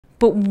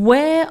But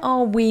where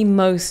are we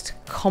most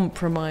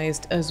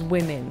compromised as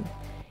women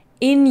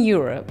in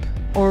Europe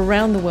or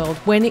around the world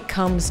when it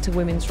comes to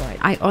women's rights?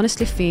 I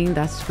honestly think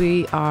that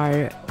we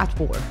are at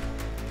war.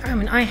 I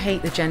mean, I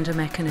hate the gender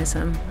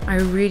mechanism. I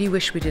really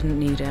wish we didn't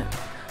need it.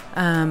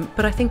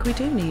 But I think we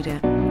do need it.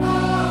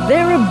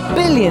 There are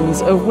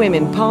billions of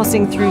women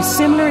passing through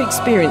similar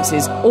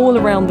experiences all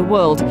around the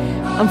world,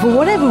 and for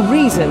whatever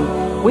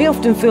reason, we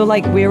often feel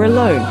like we're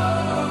alone.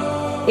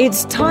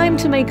 It's time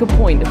to make a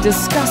point of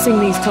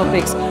discussing these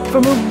topics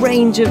from a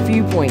range of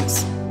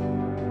viewpoints.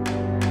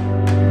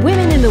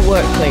 Women in the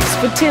workplace,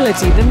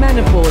 fertility, the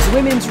menopause,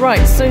 women's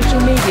rights,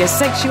 social media,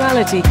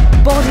 sexuality,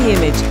 body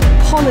image,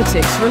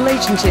 politics,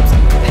 relationships,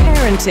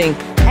 parenting,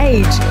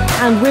 age,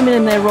 and women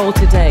in their role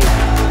today.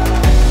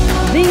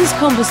 These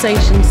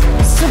conversations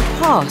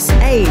surpass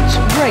age,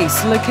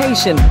 race,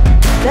 location.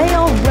 They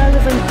are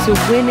relevant to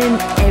women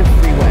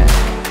everywhere.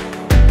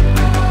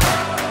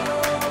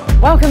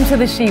 Welcome to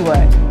the She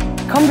Word.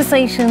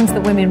 Conversations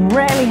that women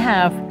rarely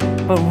have,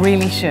 but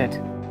really should.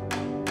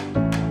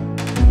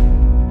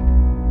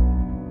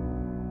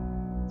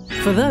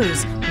 For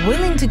those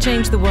willing to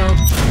change the world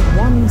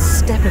one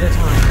step at a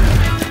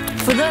time.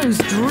 For those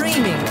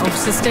dreaming of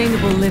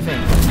sustainable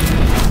living.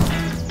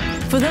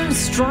 For those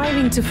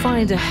striving to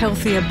find a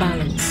healthier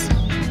balance.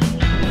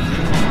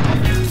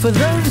 For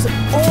those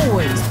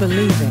always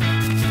believing.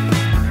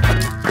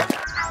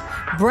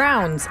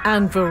 Browns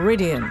and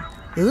Viridian.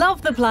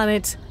 Love the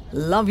planet,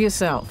 love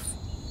yourself.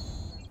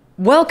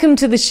 Welcome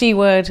to the She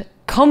Word,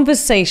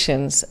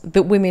 conversations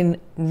that women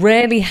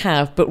rarely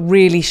have but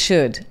really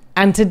should.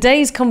 And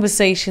today's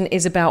conversation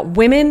is about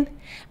women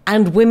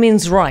and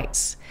women's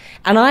rights.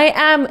 And I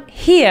am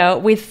here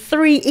with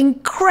three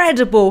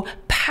incredible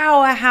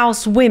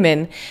powerhouse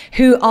women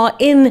who are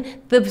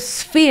in the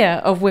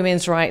sphere of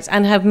women's rights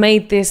and have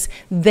made this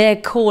their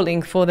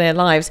calling for their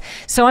lives.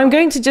 So I'm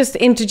going to just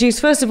introduce,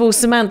 first of all,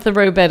 Samantha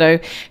Rowe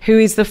Beddoe, who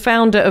is the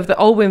founder of the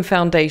Olwyn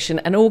Foundation,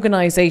 an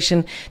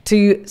organization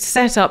to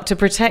set up to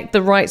protect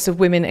the rights of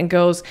women and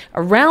girls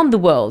around the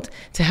world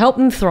to help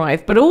them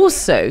thrive. But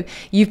also,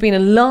 you've been a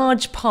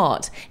large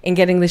part in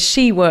getting the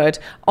She Word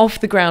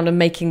off the ground and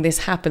making this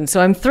happen.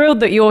 So I'm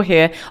thrilled that you're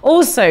here.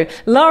 Also,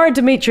 Lara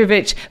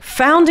Dimitrijevic,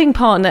 founding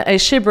partner at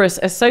Sciberras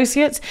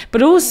Associates,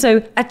 but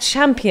also a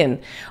champion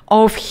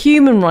of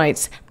human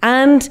rights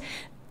and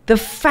the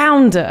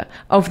founder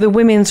of the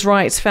Women's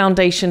Rights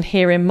Foundation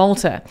here in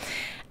Malta.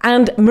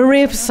 And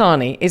Maria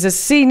Pisani is a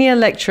senior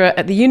lecturer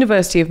at the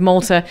University of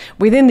Malta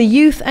within the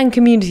Youth and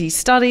Community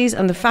Studies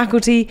and the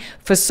Faculty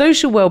for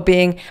Social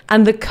Wellbeing,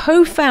 and the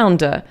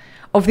co-founder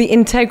of the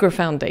Integra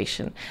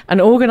Foundation,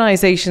 an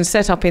organisation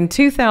set up in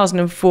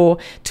 2004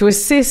 to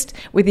assist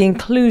with the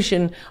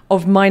inclusion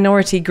of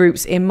minority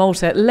groups in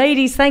Malta.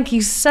 Ladies, thank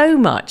you so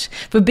much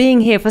for being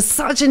here for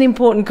such an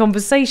important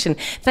conversation.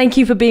 Thank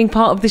you for being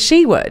part of the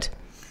She Word.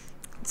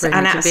 It's an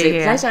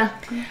absolute pleasure.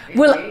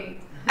 Well,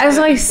 as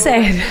I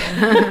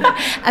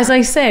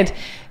said,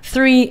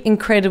 three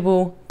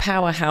incredible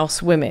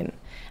powerhouse women.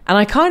 And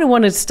I kind of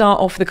wanted to start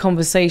off the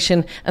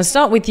conversation and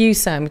start with you,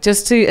 Sam,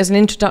 just as an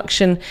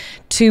introduction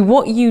to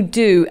what you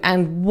do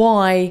and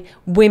why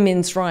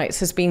women's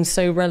rights has been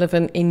so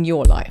relevant in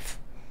your life.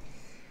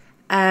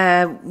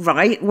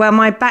 Right. Well,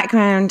 my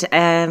background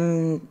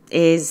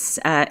is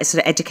sort of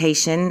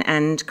education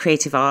and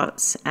creative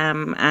arts,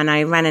 and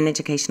I ran an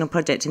educational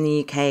project in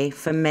the UK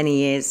for many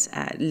years,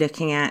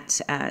 looking at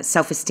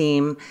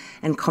self-esteem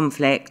and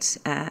conflict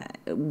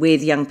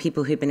with young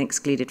people who've been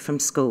excluded from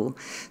school.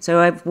 So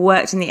I've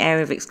worked in the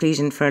area of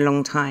exclusion for a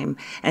long time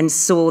and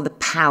saw the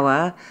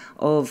power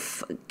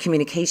of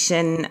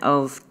communication,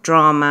 of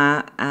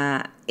drama,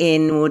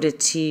 in order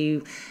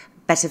to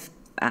better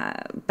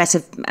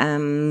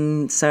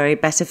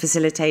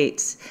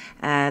facilitate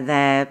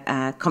their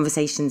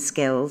conversation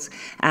skills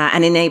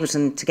and enable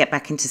them to get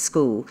back into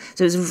school.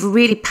 So it was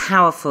really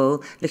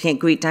powerful, looking at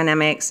group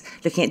dynamics,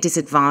 looking at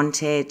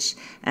disadvantage,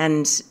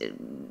 and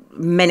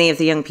many of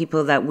the young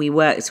people that we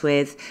worked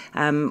with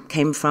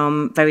came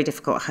from very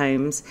difficult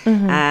homes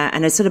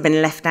and had sort of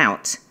been left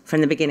out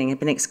from the beginning, had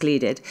been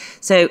excluded.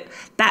 So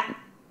that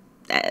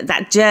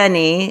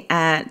journey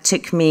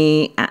took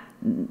me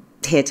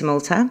here to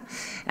Malta.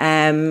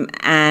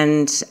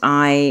 And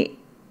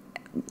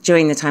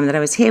during the time that I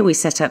was here, we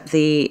set up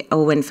the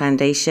Olwyn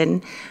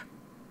Foundation.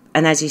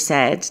 And as you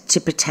said,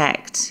 to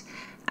protect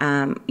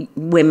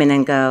women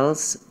and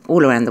girls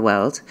all around the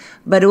world,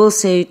 but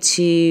also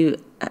to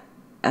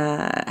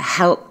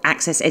help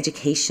access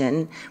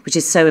education, which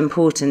is so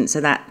important.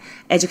 So that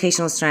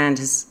educational strand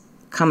has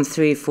come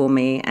through for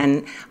me,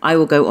 and I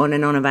will go on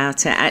and on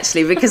about it,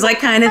 actually, because I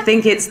kind of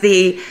think it's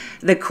the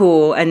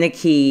core and the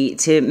key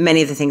to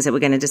many of the things that we're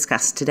going to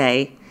discuss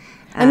today.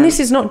 And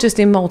this is not just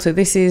in Malta,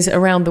 this is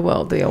around the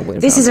world, the Olwyn Foundation.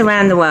 This is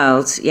around the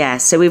world, yeah.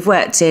 So we've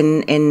worked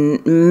in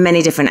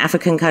many different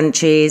African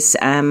countries,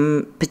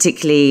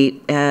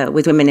 particularly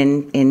with women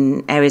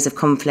in areas of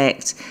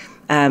conflict,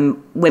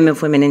 Women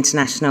for Women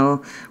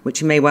International,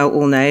 which you may well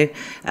all know,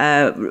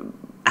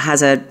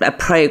 has a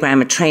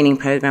training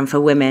program for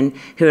women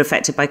who are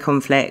affected by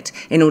conflict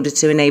in order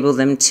to enable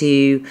them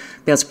to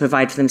be able to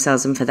provide for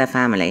themselves and for their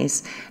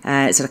families.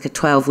 It's like a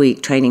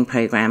 12-week training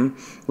program,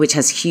 which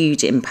has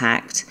huge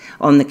impact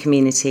on the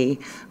community.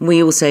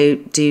 We also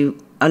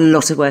do a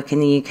lot of work in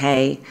the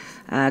UK,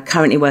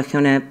 currently working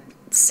on a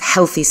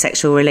healthy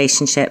sexual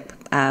relationship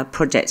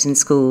project in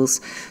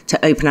schools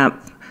to open up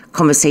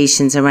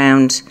conversations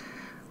around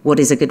what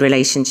is a good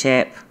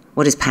relationship,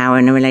 what is power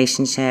in a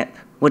relationship,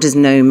 what does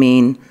no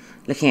mean,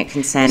 looking at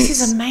consent.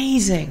 This is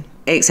amazing.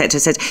 Etc.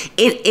 So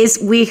it is.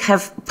 We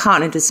have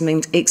partnered with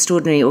some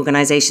extraordinary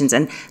organisations,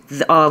 and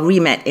our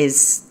remit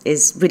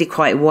is really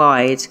quite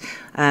wide.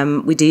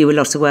 We do a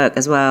lot of work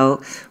as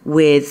well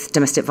with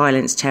domestic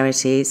violence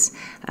charities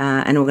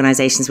and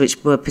organisations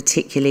which were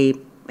particularly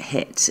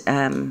hit,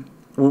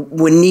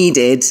 were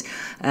needed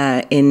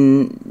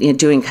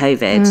during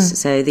COVID.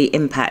 So the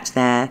impact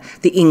there,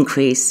 the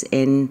increase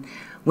in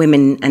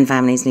women and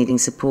families needing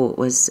support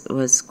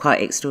was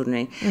quite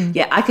extraordinary.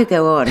 Yeah, I could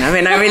go on. I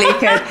mean, I really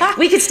could.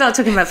 We could start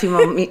talking about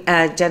female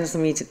genital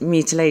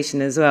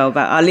mutilation as well,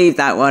 but I'll leave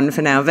that one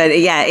for now. But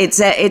yeah, it's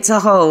a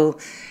whole,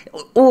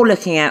 all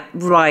looking at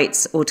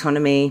rights,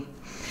 autonomy.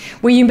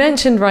 Well, you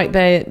mentioned right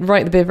at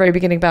the very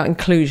beginning about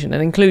inclusion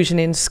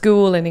in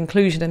school and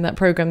inclusion in that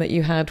program that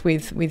you had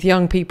with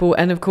young people.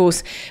 And of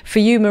course, for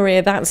you,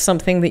 Maria, that's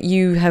something that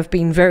you have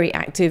been very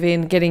active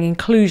in, getting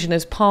inclusion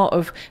as part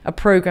of a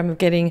program of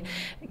getting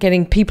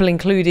people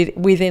included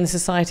within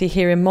society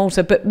here in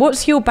Malta. But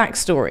what's your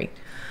backstory?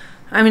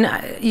 I mean,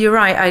 you're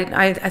right.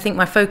 I think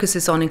my focus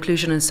is on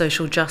inclusion and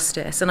social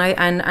justice,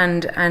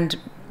 and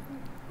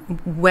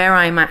where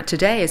I'm at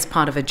today is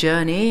part of a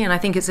journey, and I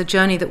think it's a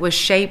journey that was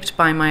shaped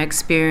by my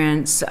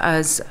experience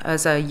as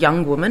a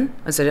young woman,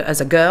 as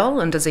a girl,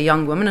 and as a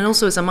young woman, and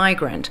also as a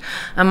migrant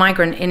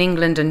in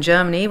England and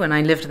Germany when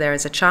I lived there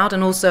as a child,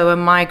 and also a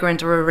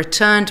migrant or a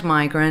returned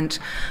migrant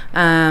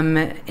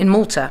in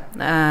Malta,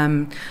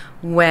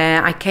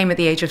 where I came at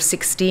the age of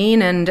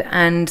 16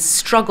 and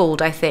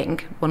struggled,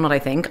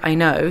 I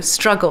know,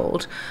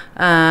 struggled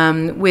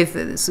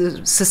with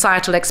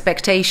societal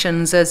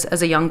expectations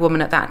as a young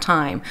woman at that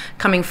time,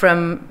 coming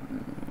from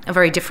a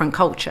very different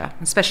culture,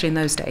 especially in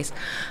those days.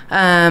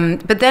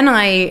 But then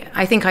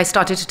I think I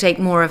started to take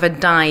more of a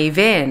dive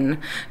in,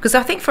 because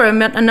I think for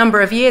a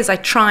number of years I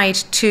tried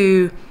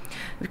to,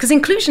 because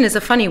inclusion is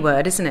a funny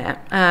word, isn't it?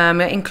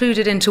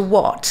 Included into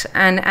what?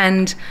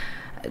 And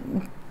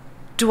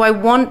do I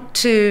want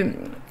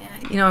to,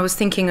 I was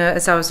thinking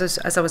as I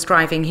was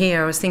driving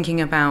here, I was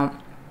thinking about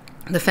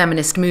the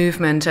feminist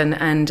movement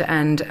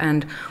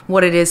and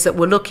what it is that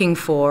we're looking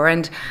for.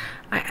 And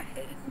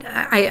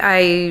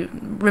I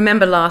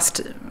remember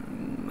last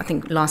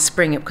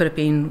spring, it could have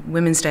been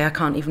Women's Day, I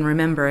can't even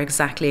remember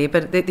exactly,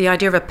 but the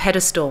idea of a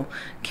pedestal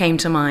came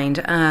to mind.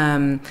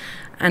 And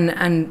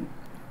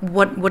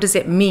what does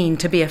it mean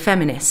to be a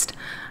feminist?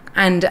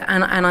 And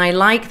I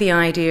like the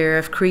idea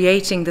of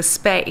creating the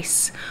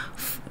space.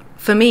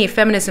 For me,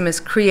 feminism is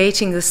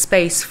creating the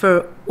space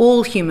for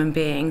all human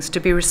beings to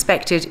be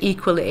respected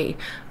equally,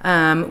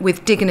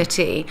 with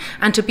dignity,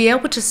 and to be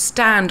able to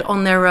stand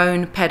on their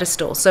own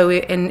pedestal. So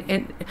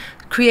in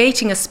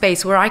creating a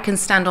space where I can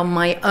stand on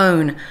my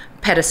own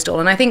pedestal.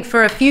 And I think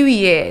for a few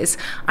years,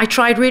 I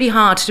tried really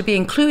hard to be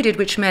included,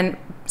 which meant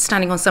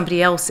standing on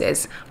somebody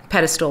else's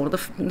pedestal.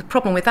 The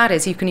problem with that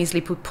is you can easily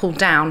be pulled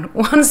down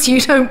once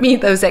you don't meet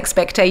those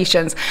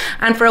expectations.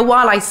 And for a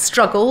while I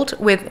struggled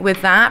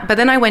with that, but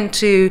then I went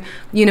to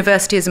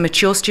university as a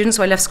mature student,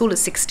 so I left school at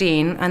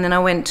 16, and then I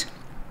went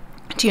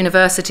to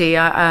university.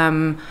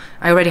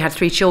 I already had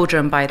 3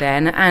 children by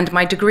then, and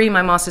my degree,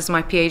 my master's and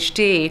my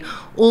PhD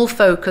all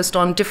focused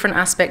on different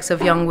aspects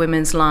of young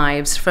women's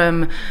lives,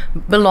 from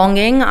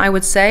belonging, I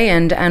would say,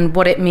 and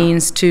what it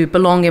means to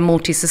belong in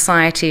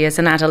multi-society as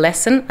an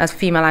adolescent, as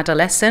female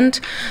adolescent,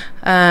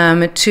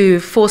 to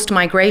forced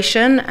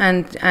migration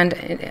and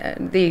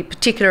the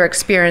particular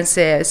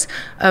experiences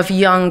of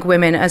young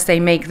women as they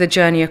make the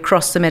journey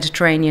across the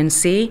Mediterranean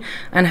Sea,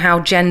 and how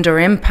gender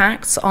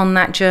impacts on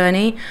that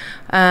journey.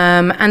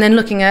 And then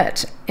looking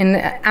at in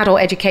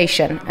adult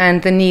education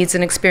and the needs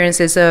and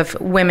experiences of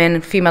women,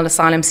 female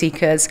asylum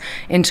seekers,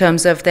 in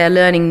terms of their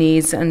learning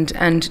needs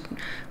and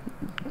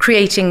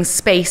creating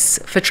space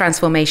for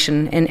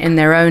transformation in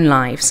their own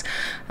lives.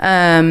 So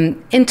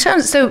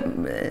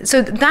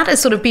that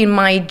has sort of been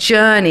my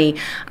journey.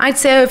 I'd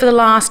say over the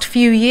last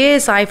few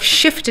years I've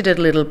shifted a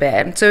little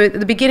bit. So at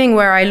the beginning,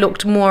 where I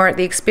looked more at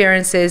the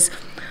experiences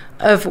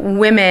of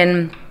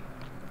women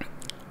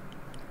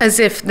as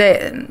if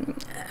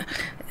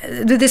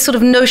this sort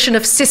of notion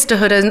of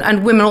sisterhood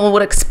and women all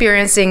were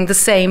experiencing the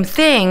same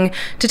thing.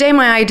 Today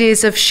my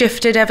ideas have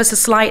shifted ever so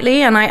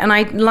slightly, and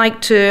I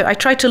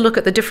try to look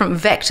at the different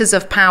vectors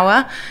of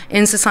power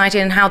in society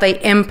and how they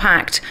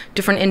impact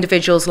different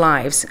individuals'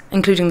 lives,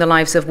 including the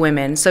lives of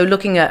women. So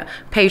looking at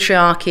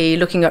patriarchy,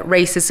 looking at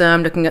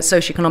racism, looking at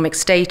socioeconomic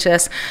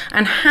status,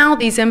 and how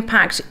these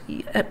impact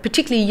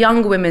particularly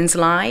young women's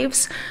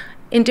lives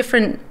in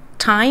different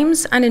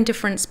times and in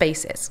different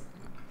spaces.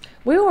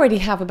 We already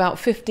have about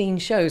 15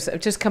 shows that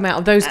have just come out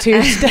of those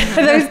two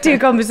those two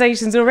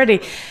conversations already.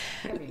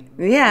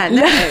 Yeah,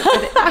 no.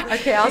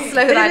 Okay, I'll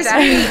slow that down.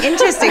 Really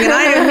interesting, and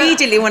I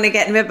immediately want to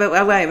get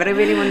away, but I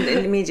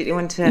really immediately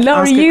want to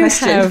Lara, ask a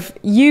question.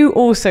 You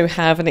also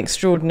have an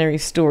extraordinary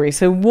story.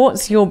 So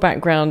what's your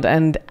background,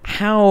 and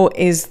how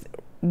is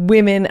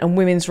women and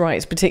women's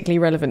rights particularly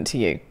relevant to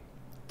you?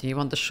 Do you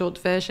want the short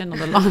version or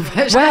the long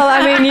version? Well,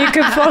 I mean, you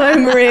could follow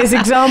Maria's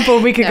example.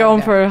 We could go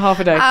on for half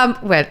a day.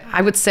 Well,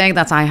 I would say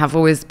that I have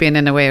always been,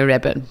 in a way, a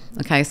rebel.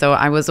 Okay, so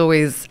I was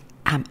always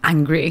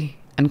angry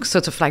and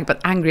sort of like, but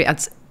angry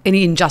at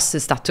any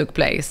injustice that took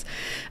place.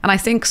 And I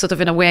think sort of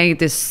in a way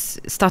this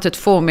started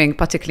forming,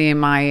 particularly in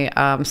my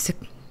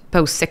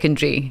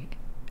post-secondary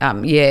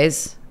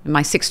years,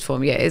 my sixth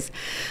form years.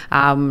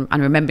 And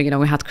remember,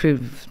 we had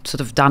sort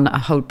of done a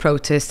whole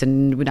protest,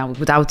 and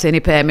without any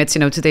permits,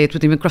 today it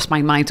wouldn't even cross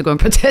my mind to go and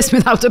protest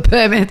without a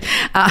permit.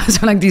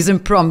 So like these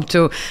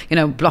impromptu,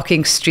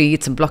 blocking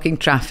streets and blocking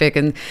traffic.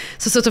 And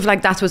so sort of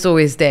like that was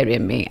always there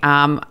in me.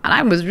 And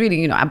I was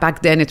really,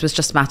 back then it was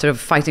just a matter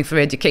of fighting for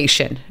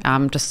education,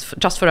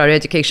 just for our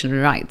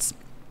educational rights.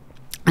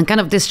 And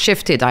kind of this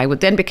shifted. I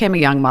then became a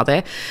young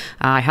mother.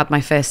 I had my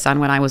first son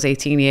when I was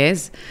 18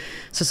 years.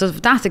 So sort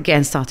of that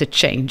again started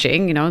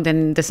changing,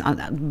 then this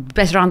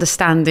better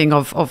understanding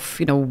of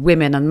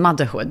women and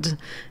motherhood.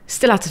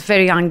 Still at a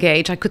very young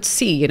age, I could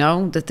see,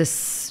 that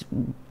this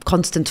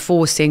constant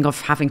forcing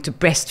of having to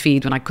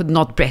breastfeed when I could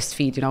not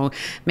breastfeed,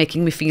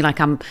 making me feel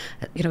like I'm,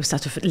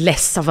 sort of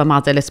less of a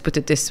mother, let's put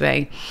it this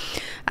way.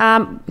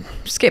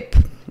 Skip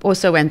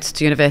also went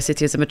to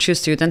university as a mature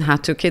student,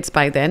 had 2 kids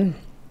by then.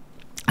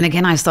 And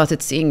again, I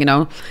started seeing,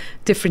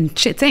 different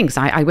things.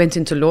 I went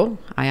into law.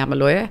 I am a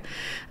lawyer.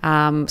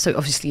 So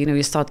obviously,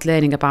 you start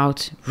learning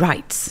about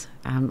rights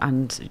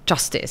and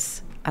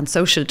justice and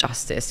social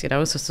justice,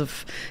 so sort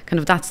of kind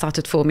of that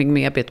started forming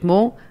me a bit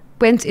more.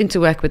 Went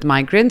into work with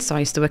migrants. So I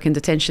used to work in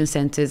detention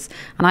centres.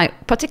 And I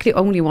particularly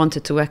only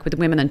wanted to work with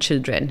women and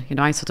children.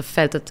 I sort of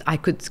felt that I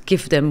could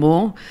give them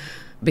more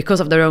because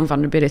of their own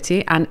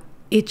vulnerability. And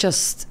it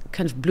just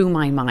kind of blew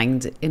my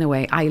mind in a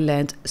way. I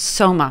learned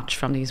so much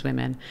from these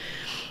women.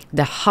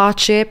 Their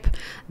hardship,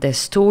 their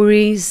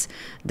stories,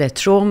 their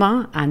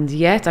trauma, and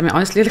yet, I mean,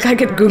 honestly, I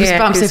get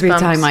goosebumps every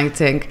time I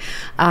think.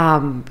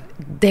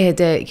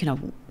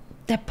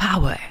 Their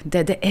power,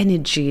 their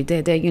energy,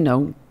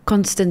 their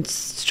constant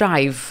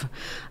strive,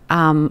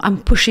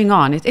 and pushing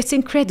on. It's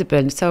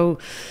incredible. So,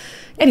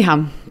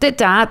 anyhow, did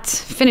that,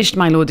 finished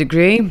my law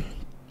degree.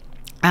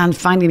 And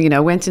finally,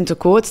 went into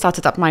court,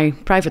 started up my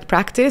private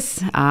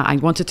practice. I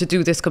wanted to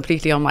do this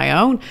completely on my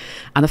own.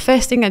 And the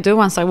first thing I do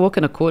once I walk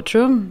in a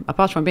courtroom,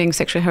 apart from being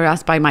sexually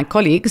harassed by my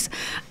colleagues,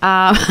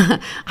 I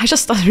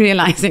just started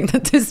realizing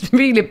that there's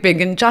really big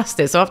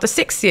injustice. So after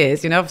 6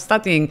 years, of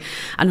studying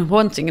and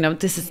wanting,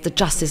 this is the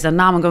justice, and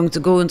now I'm going to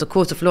go into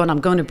court of law and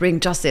I'm going to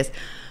bring justice.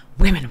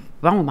 Women,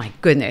 oh my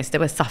goodness, they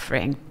were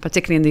suffering,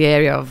 particularly in the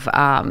area of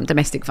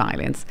domestic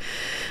violence.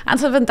 And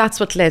so then that's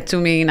what led to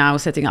me now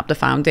setting up the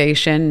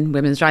foundation,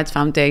 Women's Rights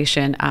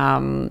Foundation,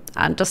 and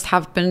just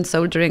have been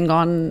soldiering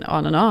on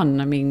and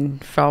on. I mean,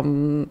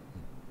 from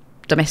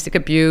domestic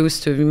abuse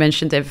to, you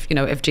mentioned,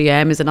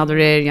 FGM is another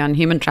area, and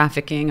human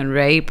trafficking and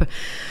rape.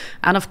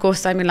 And of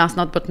course, I mean, last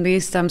not but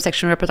least,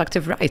 sexual and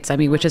reproductive rights, I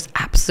mean, which is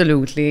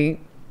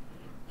absolutely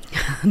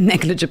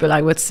negligible,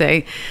 I would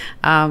say.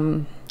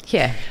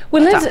 Yeah.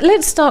 Well,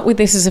 let's start with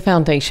this as a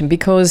foundation,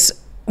 because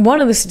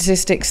one of the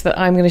statistics that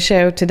I'm going to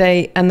share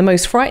today, and the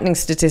most frightening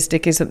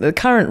statistic, is that at the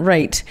current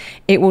rate,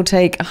 it will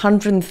take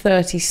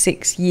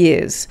 136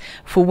 years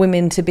for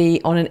women to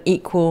be on an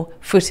equal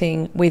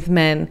footing with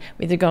men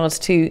with regards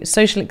to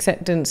social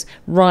acceptance,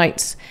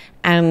 rights,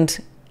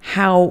 and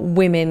how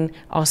women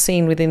are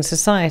seen within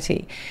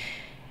society.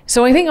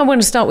 So I think I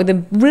want to start with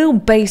a real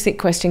basic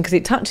question, because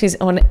it touches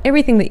on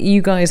everything that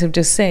you guys have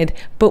just said.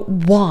 But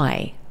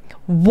why?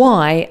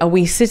 Why are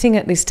we sitting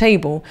at this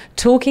table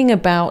talking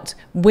about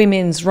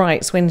women's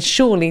rights when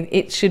surely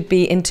it should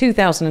be, in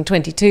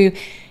 2022,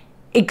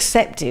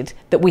 accepted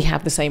that we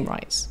have the same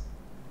rights?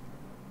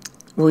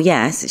 Well,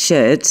 yes, it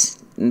should,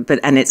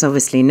 and it's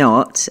obviously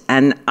not.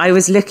 And I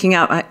was looking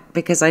up,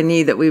 because I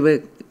knew that we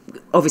were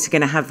obviously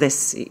going to have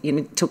this,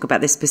 talk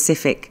about this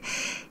specific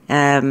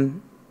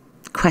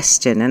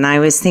question. And I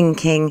was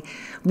thinking,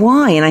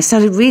 why? And I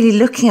started really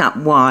looking up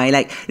why,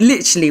 like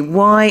literally,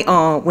 why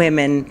are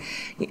women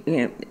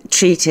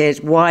treated?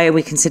 Why are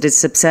we considered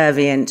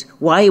subservient?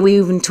 Why are we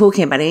even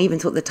talking about it? I even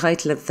thought the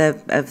title of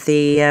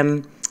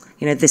the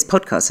this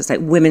podcast is like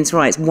women's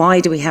rights. Why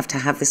do we have to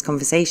have this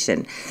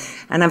conversation?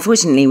 And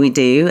unfortunately we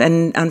do.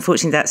 And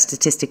unfortunately that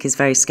statistic is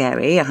very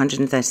scary,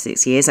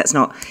 136 years. That's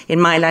not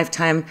in my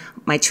lifetime,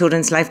 my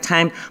children's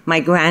lifetime, my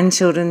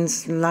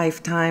grandchildren's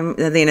lifetime,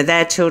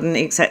 their children,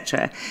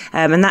 etc.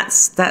 And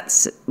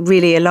that's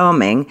really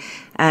alarming.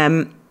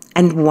 And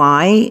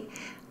why?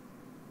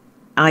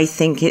 I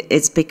think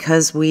it's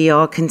because we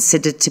are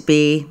considered to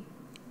be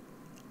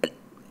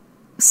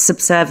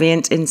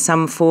subservient in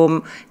some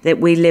form, that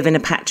we live in a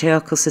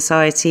patriarchal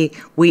society.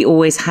 We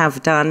always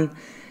have done,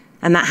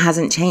 and that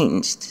hasn't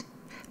changed.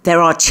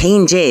 there are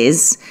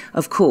changes,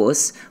 of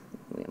course.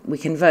 We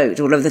can vote,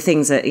 all of the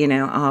things that, you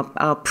know,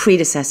 our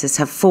predecessors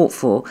have fought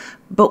for,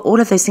 but all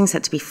of those things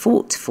had to be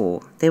fought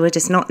for. They were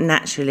just not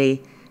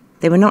naturally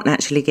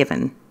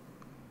given.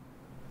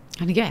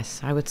 And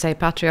yes, I would say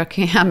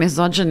patriarchy and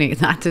misogyny,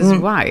 that is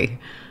why,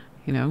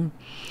 you know,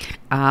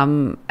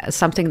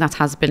 something that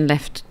has been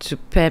left to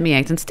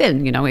permeate and still,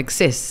 you know,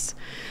 exists.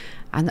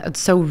 And it's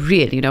so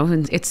real, you know,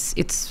 and it's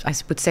I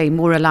would say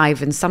more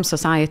alive in some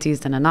societies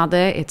than another.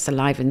 It's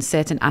alive in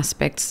certain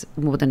aspects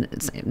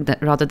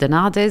rather than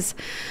others.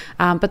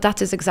 But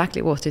that is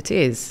exactly what it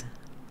is.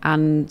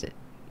 And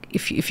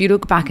if you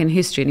look back in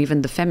history, and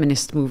even the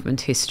feminist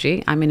movement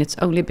history, I mean, it's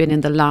only been in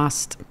the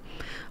last,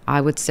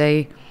 I would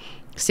say,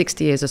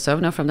 60 years or so,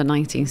 no, from the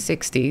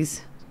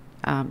 1960s.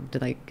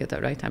 Did I get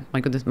that right?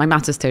 My goodness, my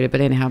maths is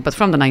terrible anyhow, but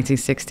from the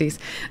 1960s,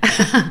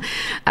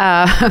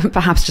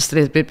 perhaps just a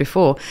little bit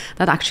before,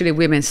 that actually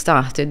women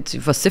started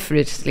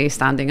vociferously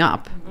standing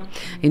up.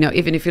 You know,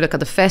 even if you look at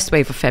the first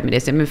wave of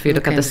feminism, if you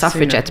look at the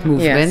suffragette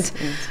movement,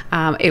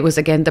 it was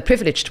again the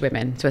privileged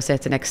women to a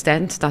certain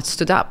extent that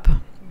stood up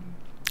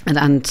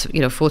and you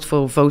know, fought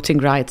for voting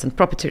rights and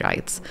property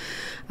rights.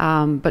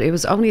 But it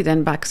was only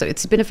then back, so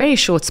it's been a very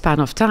short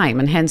span of time,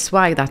 and hence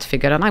why that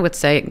figure. And I would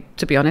say,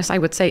 to be honest, I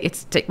would say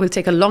it will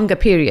take a longer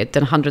period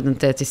than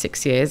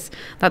 136 years.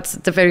 That's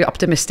the very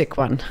optimistic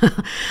one.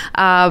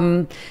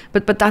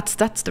 But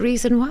that's the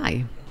reason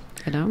why.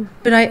 You know?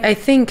 But I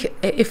think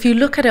if you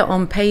look at it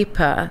on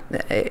paper,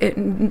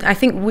 I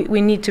think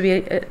we need to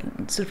be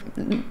sort of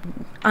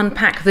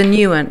unpack the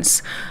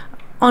nuance.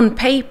 On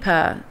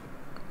paper,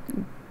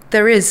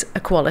 there is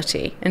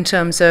equality in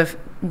terms of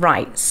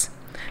rights.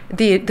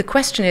 The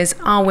question is,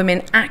 are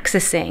women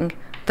accessing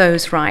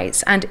those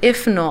rights? And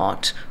if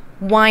not,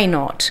 why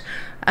not?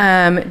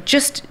 And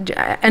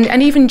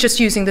even just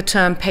using the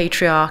term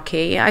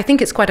patriarchy, I think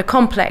it's quite a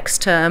complex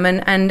term,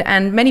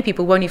 and many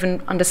people won't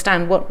even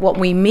understand what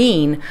we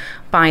mean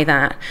by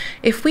that.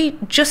 If we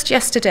just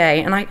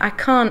yesterday, and I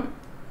can't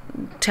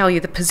tell you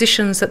the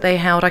positions that they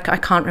held, I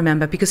can't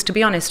remember, because to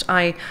be honest,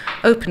 I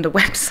opened a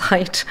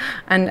website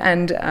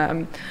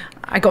and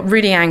I got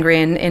really angry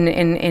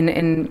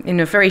in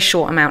a very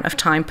short amount of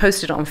time,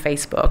 posted it on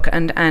Facebook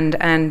and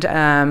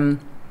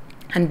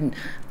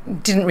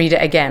didn't read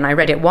it again. I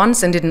read it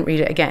once and didn't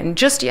read it again.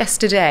 Just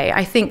yesterday,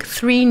 I think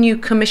 3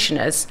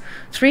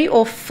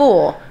 or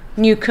 4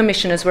 new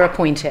commissioners were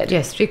appointed.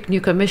 Yes, 3 new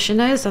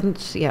commissioners, and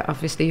yeah,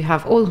 obviously you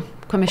have all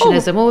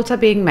commissioners in Malta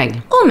being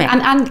male. All men.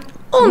 And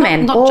all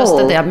men. Not just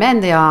that they are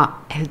men, they are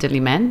elderly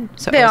men.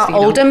 So they are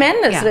older men,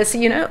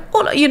 you know,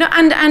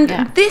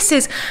 this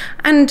is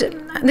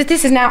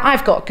now,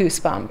 I've got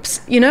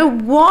goosebumps. You know,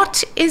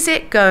 what is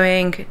it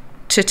going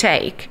to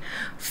take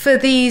for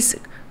these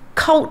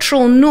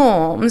cultural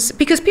norms,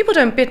 because people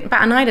don't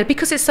bat an eyelid,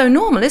 because it's so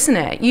normal, isn't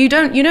it?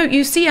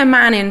 You see a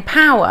man in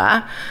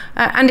power,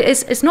 and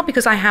it's not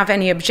because I have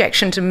any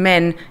objection to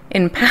men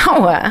in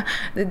power,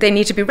 they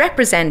need to be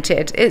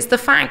represented. It's the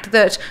fact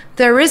that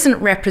there isn't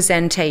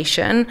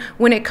representation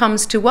when it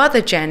comes to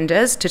other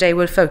genders. Today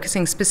we're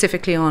focusing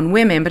specifically on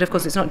women, but of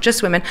course it's not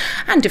just women,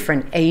 and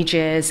different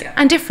ages,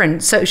 and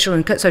different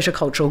social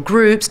cultural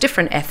groups,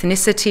 different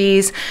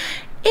ethnicities.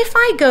 If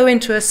I go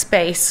into a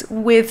space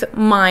with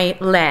my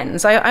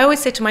lens, I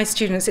always say to my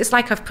students, it's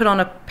like I've put on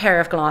a pair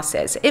of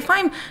glasses. If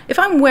I'm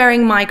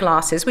wearing my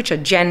glasses, which are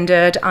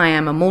gendered, I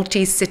am a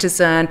Maltese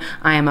citizen,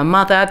 I am a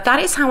mother,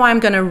 that is how I'm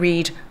going to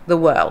read the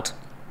world,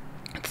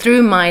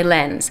 through my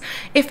lens.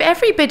 If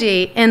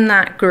everybody in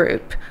that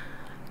group,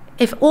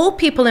 if all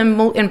people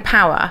in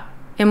power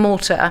in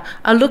Malta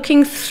are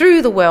looking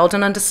through the world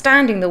and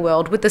understanding the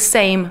world with the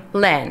same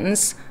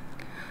lens,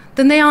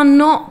 then they are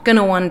not going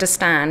to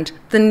understand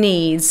the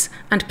needs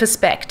and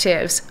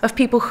perspectives of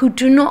people who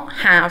do not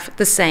have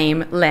the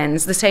same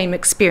lens, the same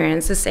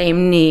experience, the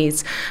same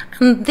needs.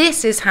 And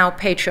this is how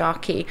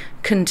patriarchy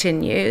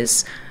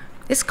continues.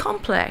 It's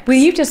complex. Well,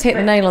 you've just hit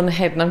the nail on the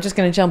head, and I'm just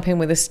going to jump in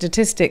with a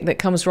statistic that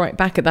comes right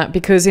back at that,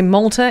 because in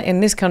Malta,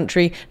 in this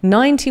country,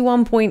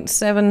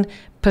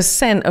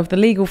 91.7% of the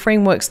legal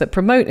frameworks that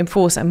promote,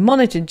 enforce and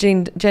monitor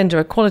gender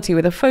equality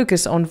with a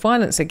focus on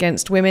violence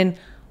against women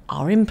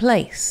are in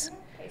place.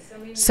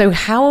 So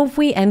how have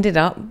we ended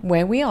up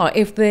where we are?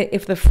 If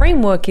the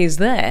framework is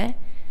there,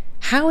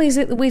 how is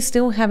it that we're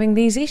still having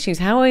these issues?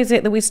 How is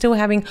it that we're still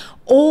having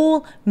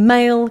all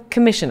male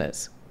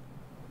commissioners?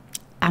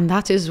 And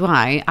that is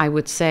why I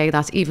would say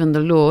that even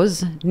the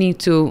laws need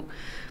to...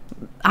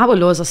 Our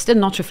laws are still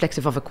not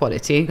reflective of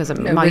equality, because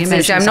I'm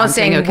not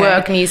saying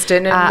work needs to...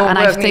 and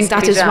I think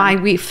that is why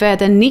we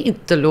further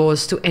need the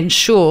laws to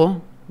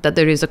ensure that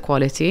there is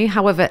equality.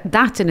 However,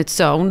 that in its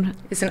own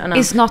is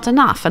not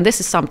enough. And this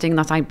is something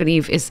that I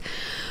believe is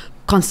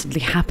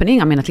constantly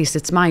happening. I mean, at least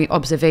it's my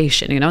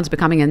observation, it's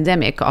becoming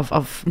endemic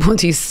of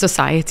Maltese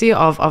society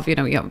of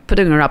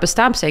putting a rubber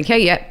stamp saying, hey,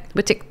 yeah,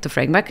 we tick the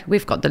framework,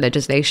 we've got the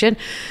legislation,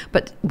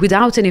 but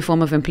without any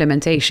form of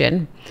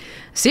implementation,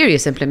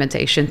 serious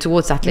implementation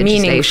towards that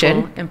legislation.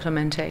 Meaningful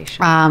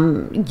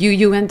implementation.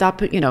 You end up,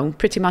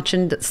 pretty much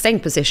in the same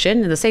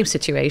position, in the same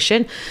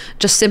situation,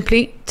 just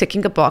simply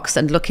ticking a box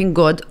and looking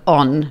good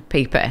on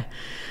paper.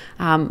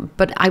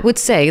 But I would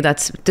say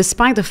that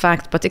despite the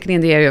fact, particularly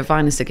in the area of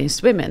violence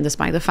against women,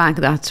 despite the fact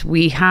that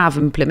we have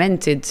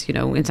implemented,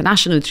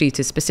 international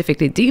treaties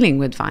specifically dealing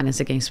with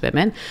violence against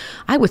women,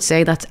 I would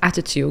say that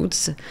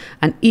attitudes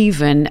and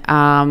even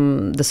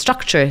the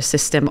structure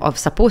system of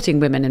supporting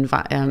women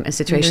in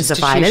situations of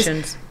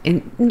violence,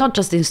 not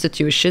just the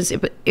institutions,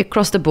 but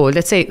across the board,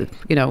 let's say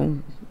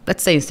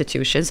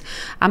institutions,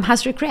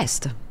 has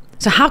regressed.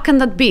 So how can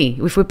that be?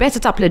 If we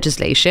bettered up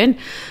legislation,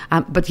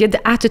 but yet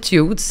the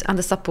attitudes and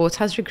the support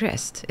has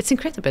regressed. It's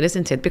incredible,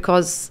 isn't it?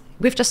 Because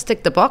we've just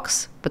ticked the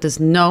box, but there's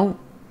no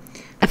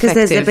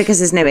effective... Because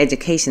there's no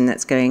education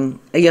that's going...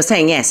 You're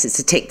saying, yes, it's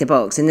a tick the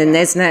box, and then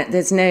there's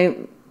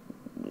no...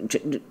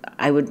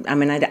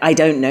 I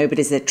don't know, but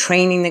is there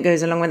training that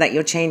goes along with that?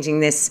 You're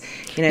changing this,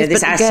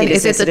 this attitude.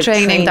 Is it the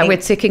training that we're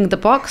ticking the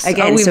box?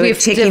 Again, so we've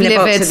ticking the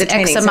box of the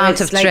training. X amount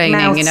of training,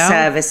 mouth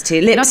service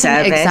to lip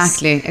service.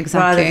 Exactly.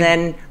 Rather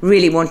than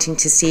really wanting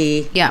to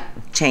see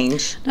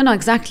change. No,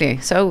 exactly.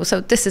 So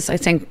this is, I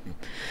think,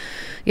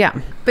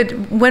 But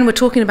when we're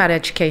talking about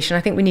education,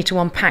 I think we need to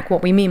unpack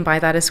what we mean by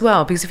that as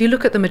well. Because if you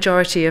look at the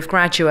majority of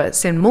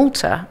graduates in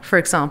Malta, for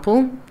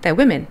example, they're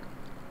women.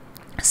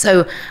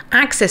 So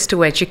access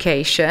to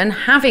education,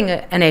 having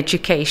an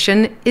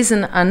education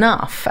isn't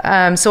enough.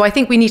 So I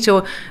think we need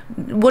to,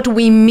 what do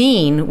we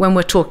mean when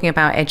we're talking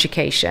about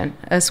education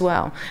as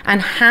well?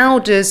 And how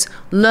does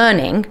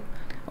learning,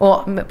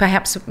 or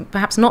perhaps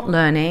not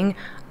learning,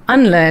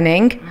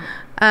 unlearning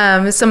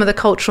some of the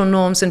cultural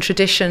norms and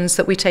traditions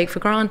that we take for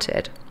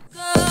granted?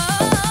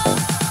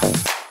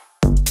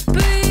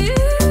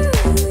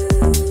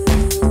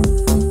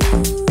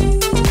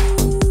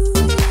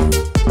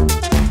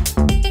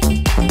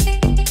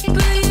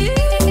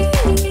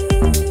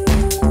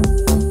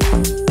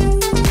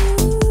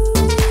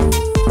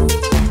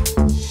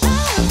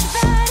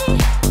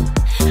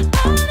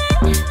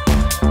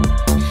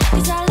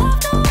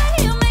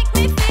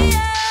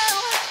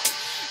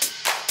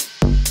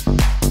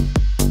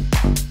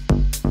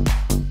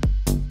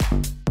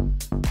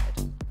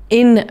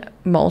 In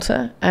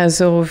Malta,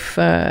 as of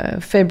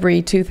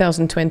February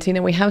 2020,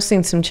 now we have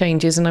seen some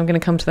changes, and I'm going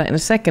to come to that in a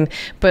second,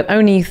 but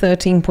only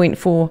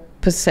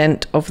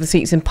 13.4% of the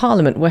seats in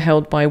Parliament were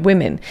held by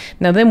women.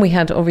 Now then you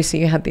had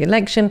the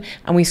election,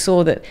 and we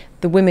saw that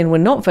the women were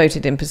not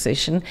voted in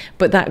position,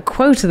 but that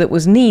quota that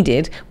was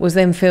needed was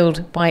then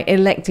filled by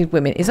elected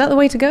women. Is that the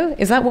way to go?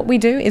 Is that what we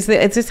do? Is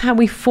this how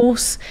we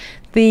force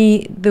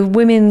the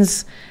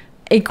women's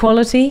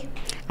equality?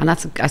 And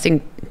that's, I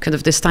think, kind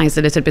of this ties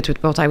a little bit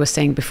with what I was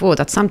saying before,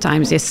 that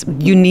sometimes, yes,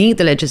 you need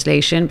the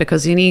legislation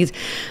because you need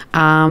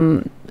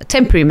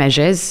temporary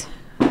measures,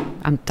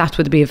 and that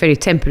would be a very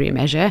temporary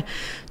measure,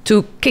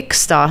 to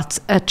kickstart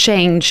a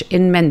change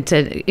in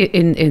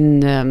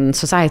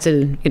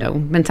societal,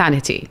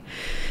 mentality,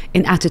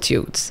 in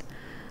attitudes.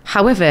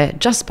 However,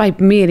 just by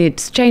merely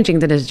changing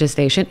the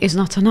legislation is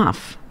not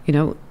enough.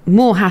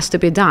 More has to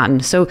be done.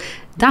 So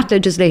that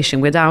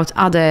legislation, without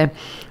other,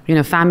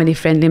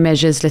 family-friendly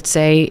measures, let's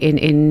say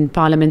in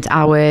Parliament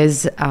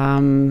hours,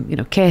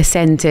 care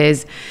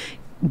centres,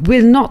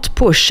 will not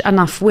push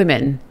enough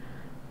women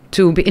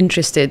to be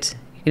interested,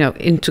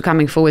 into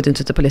coming forward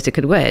into the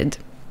political world.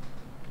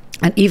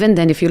 And even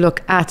then, if you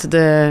look at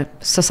the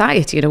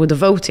society, with the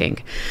voting,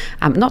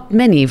 not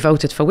many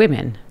voted for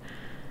women.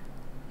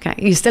 Okay.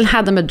 You still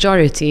had a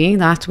majority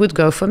that would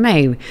go for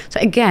male. So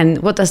again,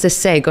 what does this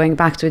say? Going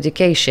back to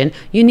education,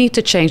 you need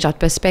to change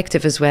that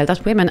perspective as well,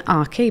 that women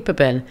are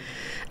capable.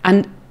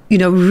 And,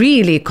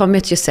 really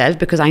commit yourself,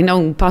 because I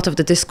know part of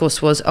the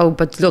discourse was,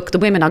 but look, the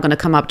women are going to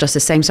come up just the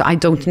same, so I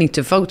don't need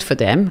to vote for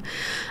them.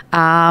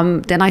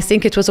 Then I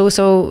think it was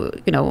also,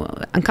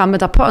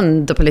 incumbent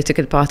upon the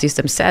political parties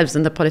themselves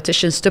and the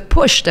politicians to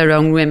push their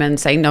own women,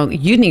 saying, no,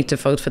 you need to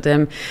vote for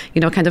them,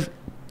 kind of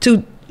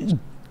to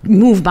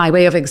move by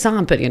way of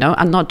example,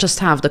 and not just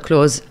have the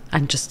clause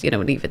and just,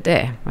 leave it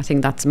there. I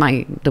think that's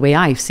the way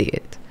I see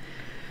it.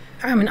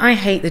 I mean, I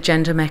hate the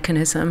gender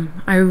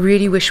mechanism. I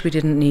really wish we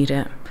didn't need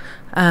it.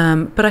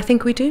 But I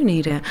think we do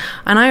need it.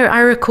 And I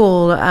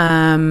recall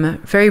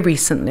very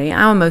recently,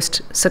 our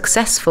most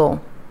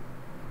successful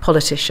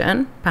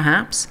politician,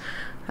 perhaps,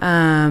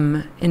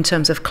 in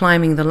terms of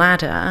climbing the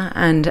ladder,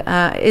 and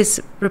is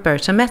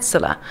Roberta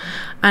Metsola.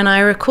 And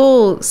I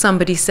recall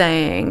somebody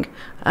saying,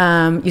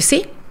 you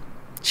see,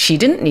 she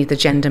didn't need the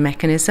gender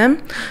mechanism,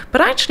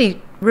 but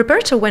actually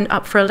Roberta went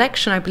up for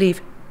election, I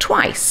believe,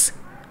 twice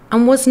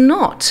and was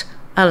not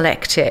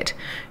elected.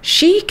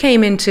 She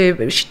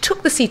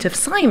took the seat of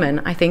Simon,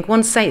 I think,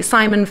 once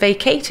Simon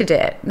vacated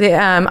it.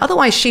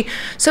 Otherwise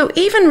so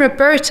even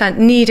Roberta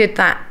needed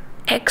that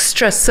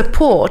extra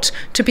support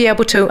to be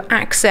able to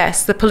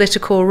access the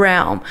political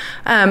realm.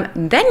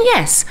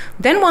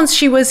 Then once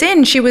she was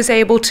in, she was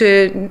able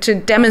to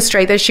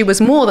demonstrate that she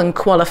was more than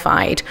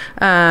qualified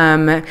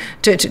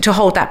to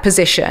hold that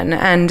position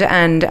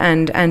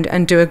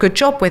and do a good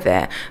job with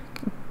it.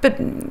 But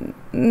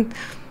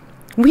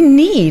we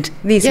need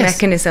these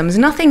mechanisms.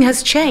 Nothing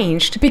has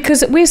changed.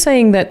 Because we're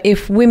saying that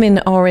if women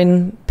are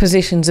in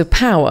positions of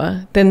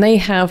power, then they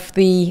have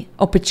the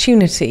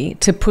opportunity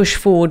to push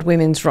forward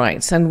women's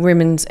rights and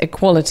women's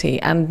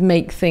equality and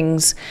make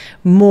things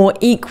more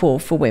equal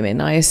for women,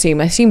 I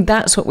assume. I assume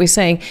that's what we're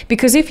saying.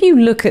 Because if you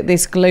look at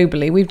this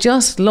globally, we've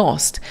just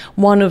lost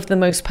one of the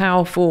most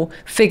powerful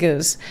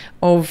figures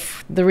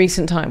of the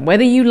recent time.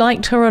 Whether you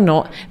liked her or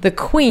not, the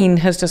Queen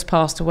has just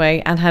passed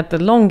away and had the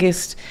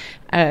longest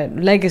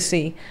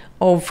legacy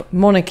of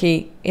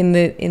monarchy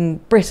in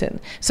Britain.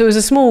 So as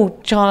a small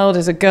child,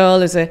 as a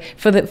girl,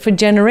 for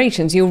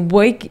generations,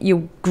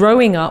 you're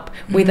growing up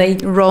with a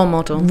role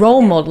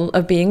model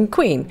of being a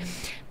queen.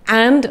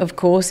 And of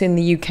course, in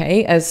the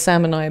UK, as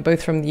Sam and I are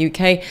both from the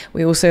UK,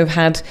 we also have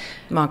had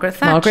Margaret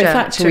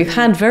Thatcher. We've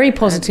had very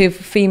positive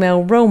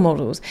female role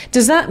models.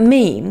 Does that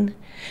mean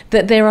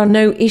that there are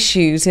no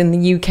issues in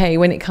the UK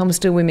when it comes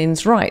to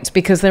women's rights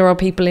because there are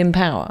people in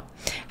power?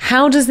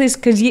 How does this,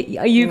 because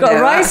you got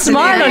a right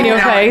smile on your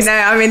face. No,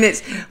 I mean,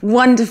 it's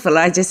wonderful.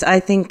 I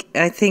think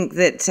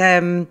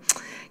that,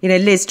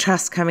 Liz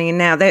Truss coming in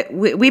now, that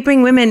we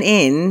bring women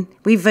in,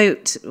 we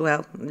vote,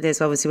 well, Liz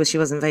obviously, she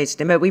wasn't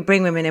voted in, but we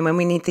bring women in when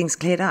we need things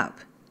cleared up.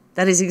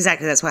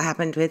 That's what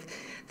happened with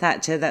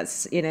Thatcher.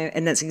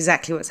 And that's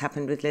exactly what's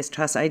happened with Liz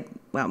Truss. We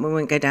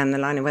won't go down the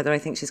line of whether I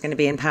think she's going to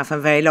be in power for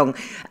very long.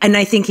 And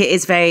I think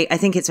it's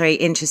very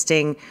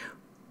interesting.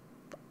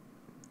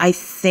 I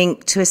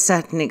think to a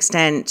certain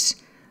extent,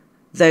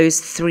 those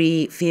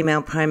three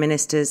female prime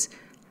ministers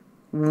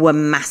were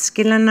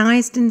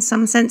masculinized in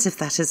some sense, if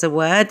that is a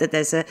word, that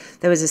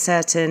there was a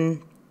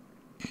certain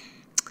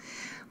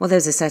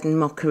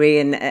mockery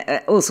and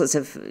all sorts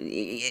of,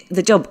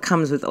 the job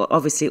comes with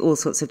obviously all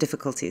sorts of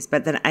difficulties,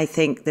 but then I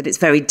think that it's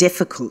very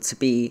difficult to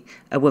be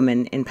a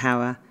woman in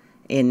power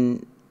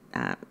in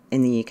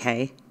the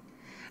UK.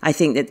 I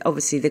think that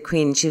obviously the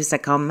Queen, she was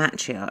like our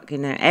matriarch,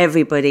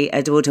 everybody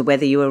adored her,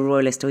 whether you were a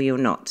royalist or you're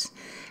not.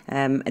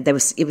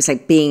 It was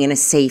like being in a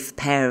safe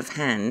pair of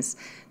hands,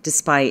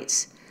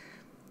 despite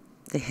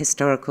the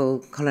historical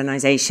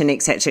colonisation,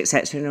 etc.,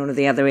 and all of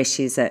the other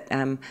issues that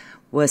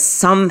were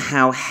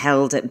somehow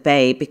held at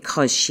bay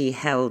because she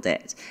held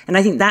it. And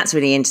I think that's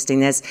really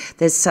interesting.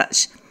 There's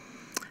such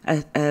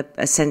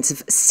a sense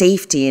of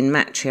safety in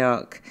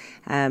matriarch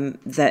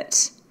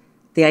that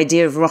the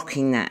idea of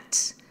rocking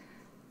that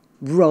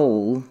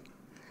role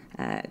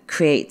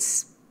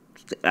creates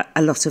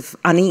a lot of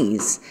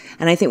unease.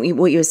 And I think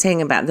what you were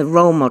saying about the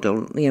role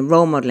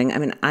modelling, I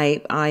mean,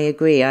 I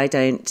agree. I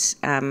don't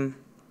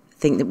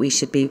think that we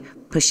should be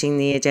pushing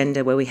the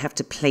agenda where we have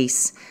to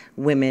place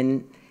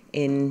women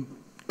in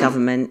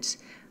government.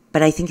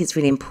 But I think it's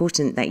really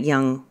important that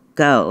young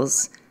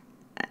girls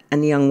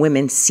and young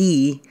women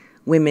see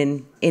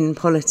women in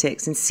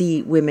politics and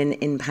see women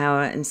in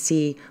power and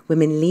see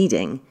women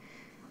leading.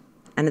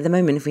 And at the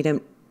moment, if we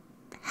don't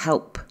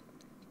help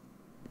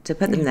to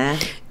put them there.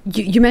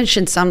 You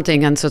mentioned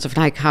something and sort of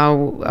like how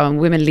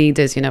women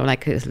leaders,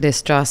 like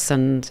Liz Truss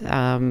and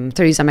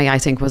Theresa May, I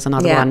think was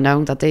another one,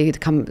 that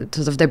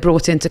they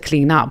brought in to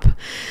clean up.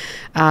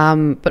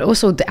 But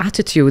also the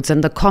attitudes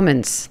and the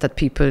comments that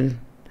people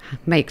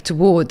make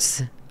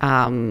towards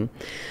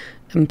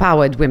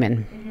empowered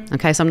women.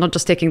 Okay, so I'm not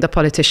just taking the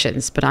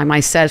politicians, but I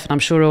myself, and I'm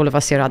sure all of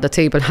us here at the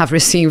table, have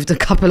received a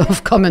couple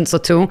of comments or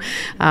two.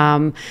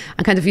 And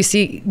kind of you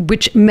see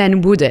which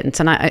men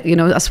wouldn't. And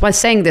as while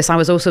saying this, I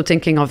was also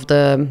thinking of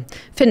the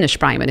Finnish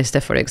Prime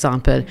Minister, for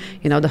example,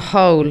 the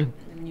whole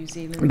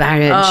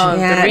marriage.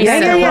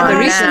 The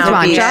recent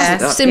one,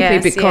 just simply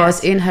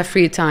because in her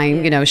free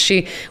time,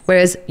 she,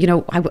 whereas,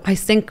 I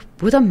think,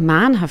 would a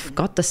man have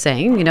got the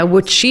same?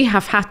 Would she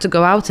have had to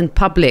go out in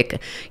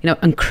public,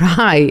 and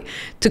cry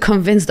to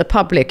convince the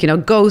public,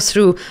 go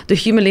through the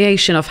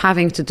humiliation of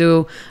having to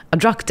do a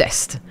drug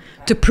test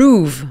to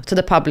prove to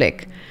the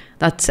public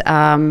that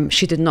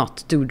she did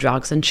not do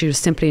drugs and she was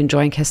simply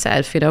enjoying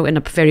herself, in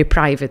a very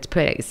private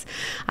place.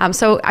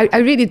 So I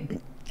really...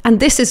 And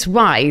this is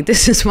why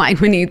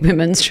we need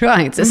women's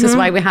rights. This is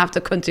why we have to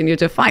continue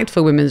to fight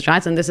for women's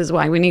rights. And this is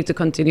why we need to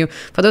continue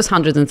for those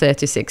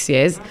 136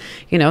 years,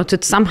 to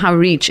somehow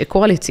reach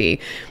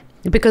equality.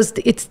 Because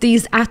it's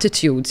these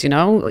attitudes,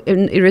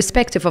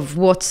 irrespective of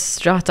what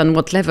strata and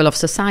what level of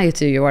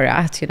society you are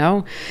at,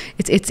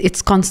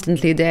 it's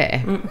constantly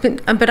there.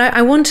 But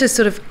I want to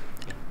sort of,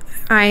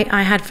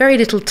 I had very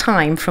little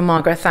time for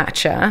Margaret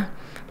Thatcher,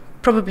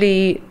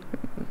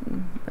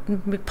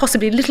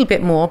 possibly a little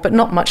bit more, but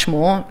not much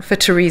more for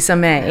Theresa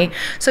May.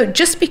 So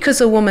just because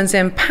a woman's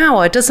in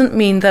power doesn't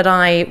mean that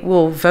I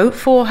will vote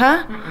for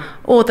her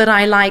or that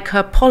I like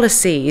her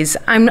policies.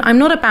 I'm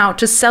not about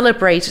to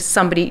celebrate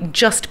somebody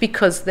just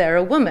because they're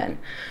a woman.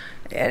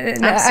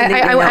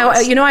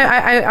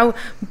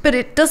 But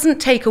it doesn't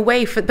take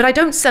away but I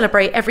don't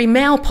celebrate every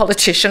male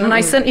politician, and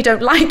I certainly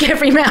don't like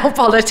every male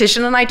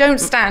politician, and I don't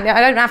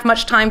have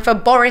much time for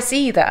Boris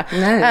either.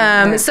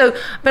 No. So,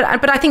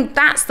 but I think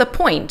that's the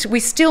point. We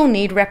still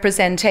need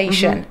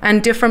representation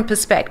and different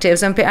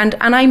perspectives, and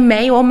I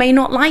may or may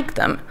not like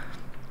them.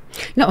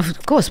 No,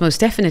 of course,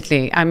 most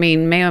definitely. I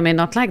mean, may or may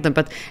not like them.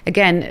 But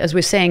again, as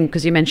we're saying,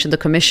 because you mentioned the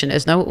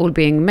commissioners, no, all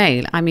being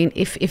male. I mean,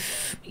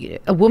 if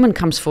a woman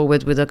comes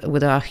forward with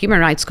a human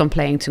rights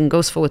complaint and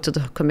goes forward to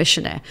the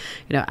commissioner,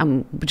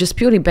 just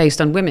purely based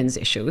on women's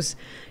issues,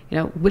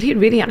 will he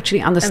really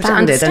actually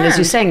understand it? And as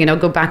you're saying,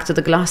 go back to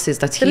the glasses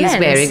that he's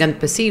wearing and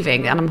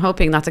perceiving. And I'm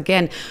hoping that,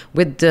 again,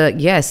 with the,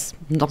 yes,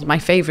 not my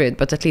favorite,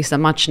 but at least a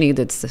much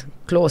needed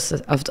clause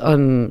of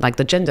like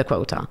the gender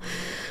quota,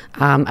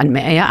 and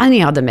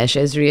any other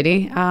measures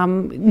really,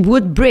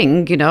 would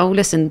bring,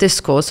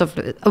 discourse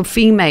of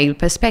female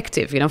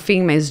perspective,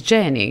 female's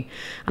journey.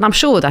 And I'm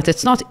sure that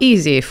it's not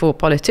easy for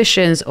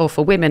politicians or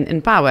for women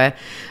in power,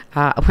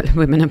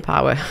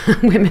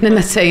 women in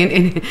let's say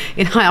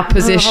in higher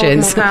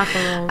positions,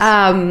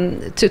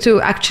 to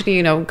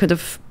actually, kind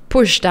of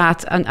push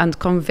that and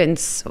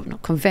convince, or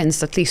not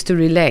convince, at least to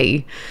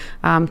relay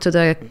to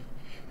the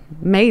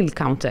male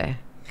counter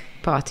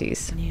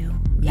parties. New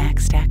Yak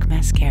Stack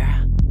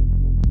mascara.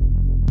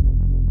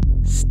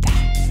 Stack.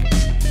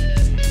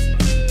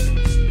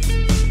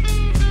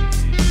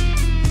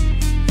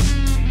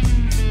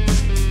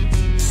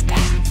 Stack.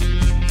 Stack.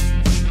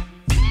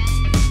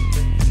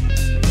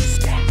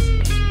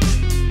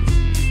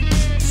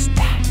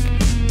 Stack.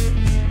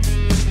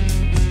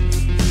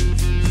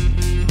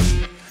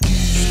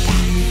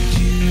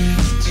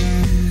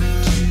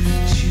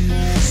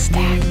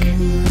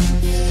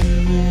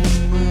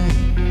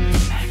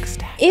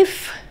 Stack.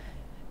 If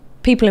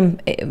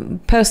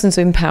persons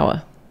in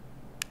power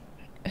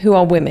who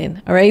are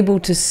women are able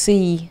to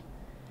see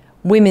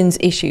women's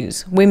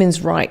issues,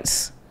 women's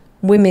rights,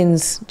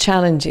 women's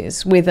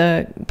challenges with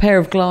a pair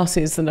of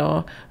glasses that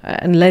are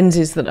and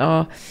lenses that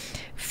are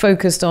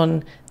focused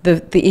on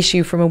the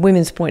issue from a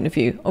women's point of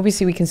view,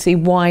 obviously we can see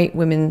why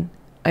women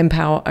in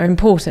power are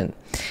important.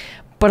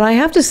 But I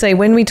have to say,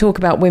 when we talk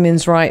about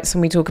women's rights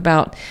and we talk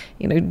about,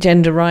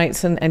 gender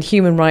rights and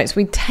human rights,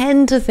 we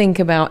tend to think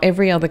about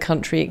every other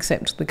country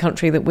except the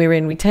country that we're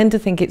in. We tend to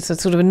think it's a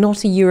sort of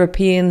not a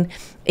European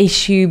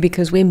issue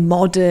because we're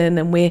modern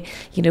and we're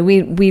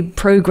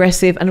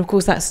progressive. And of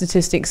course, that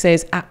statistic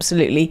says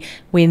absolutely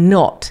we're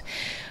not.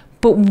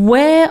 But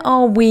where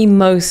are we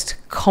most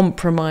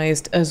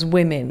compromised as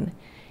women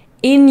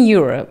in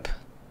Europe,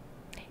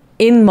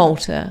 in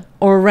Malta,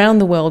 or around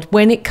the world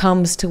when it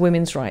comes to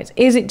women's rights?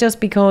 Is it just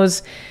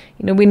because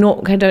we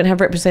don't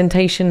have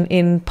representation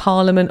in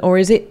Parliament, or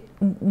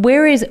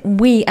where is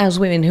we as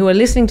women who are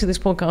listening to this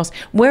podcast,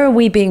 where are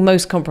we being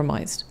most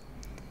compromised?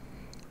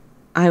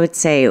 I would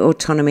say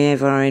autonomy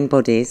over our own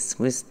bodies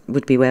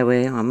would be where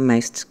we are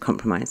most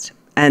compromised,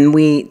 and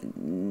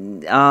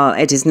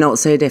it is not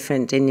so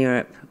different in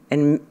Europe,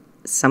 in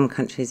some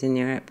countries in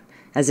Europe,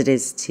 as it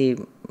is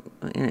to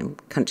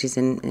countries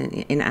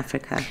in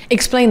Africa.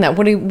 Explain that.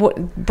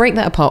 Break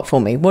that apart for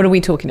me. What are we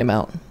talking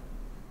about?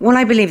 Well,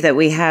 I believe that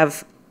we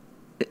have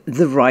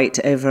the right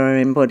over our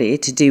own body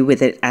to do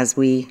with it as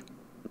we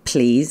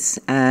please.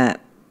 And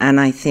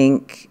I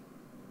think,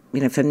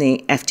 from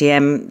the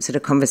FGM sort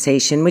of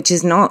conversation, which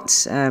is not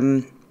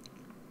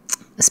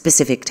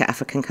specific to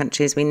African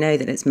countries, we know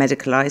that it's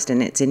medicalised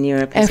and it's in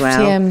Europe as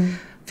well.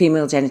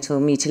 Female genital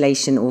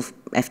mutilation, or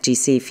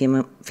FGC,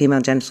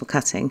 female genital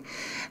cutting.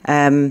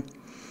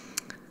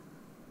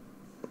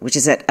 Which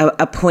is at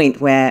a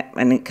point where,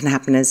 and it can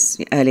happen as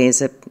early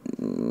as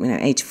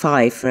age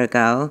 5 for a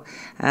girl,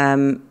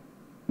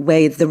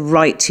 where the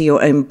right to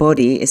your own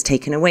body is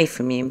taken away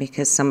from you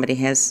because somebody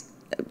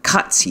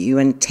cuts you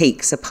and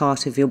takes a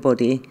part of your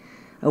body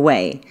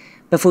away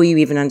before you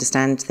even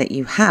understand that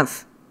you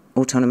have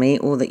autonomy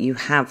or that you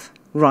have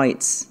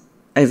rights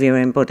over your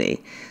own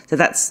body. So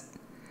that's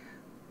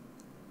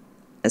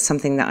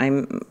something that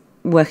I'm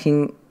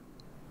working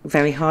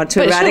very hard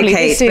to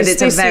eradicate, but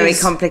it's a very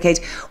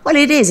complicated. Well,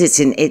 it is. It's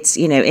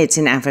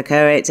in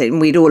Africa.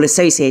 We'd all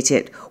associate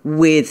it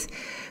with,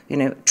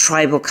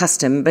 tribal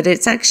custom, but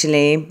it's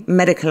actually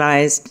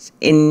medicalised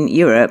in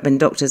Europe, and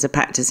doctors are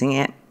practising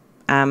it.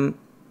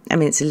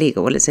 It's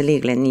illegal. Well, it's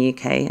illegal in the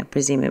UK. I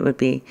presume it would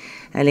be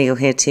illegal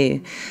here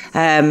too.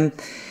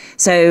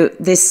 So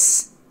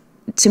this,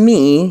 to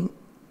me,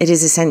 it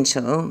is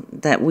essential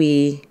that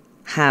we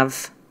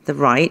have the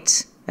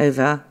right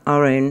over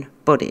our own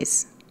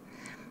bodies.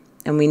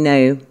 And we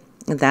know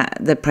that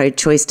the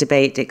pro-choice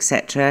debate,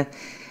 etc.,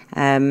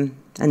 and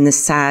the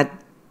sad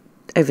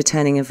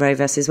overturning of Roe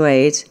versus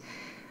Wade.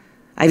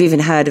 I've even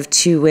heard of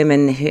 2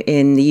 women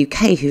in the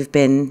UK who've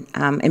been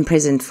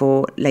imprisoned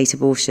for late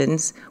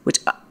abortions, which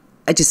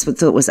I just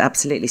thought was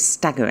absolutely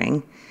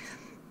staggering.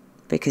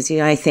 Because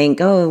I think,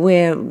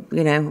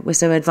 we're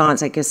so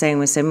advanced, like you're saying,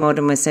 we're so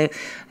modern, we're so,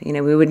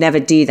 we would never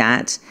do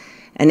that.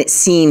 And it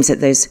seems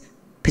that those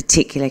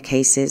particular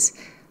cases,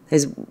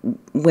 those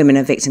women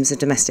are victims of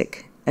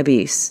domestic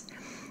abuse.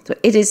 So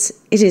it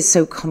is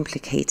so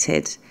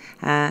complicated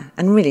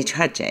and really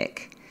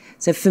tragic.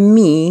 So for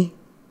me,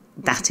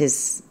 that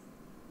is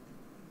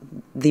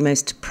the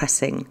most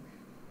pressing.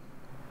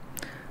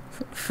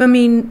 For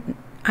me,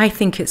 I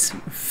think it's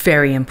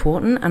very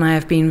important, and I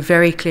have been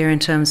very clear in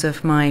terms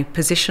of my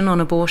position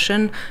on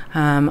abortion.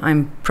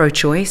 I'm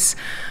pro-choice,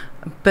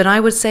 but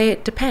I would say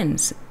it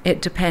depends.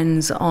 It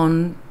depends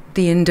on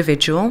the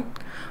individual,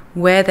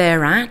 where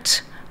they're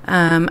at,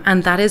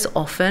 and that is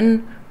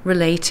often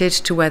related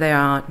to where they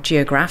are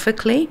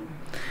geographically,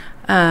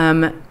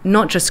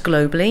 not just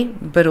globally,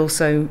 but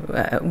also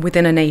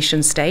within a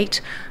nation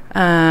state,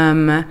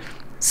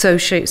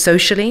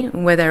 socially,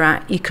 where they're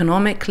at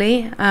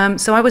economically.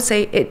 So I would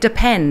say it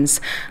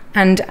depends.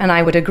 And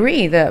I would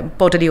agree that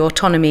bodily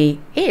autonomy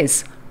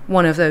is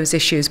one of those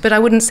issues, but I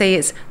wouldn't say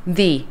it's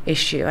the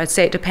issue. I'd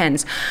say it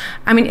depends.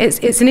 I mean,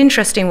 it's an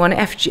interesting one.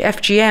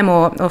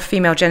 FGM or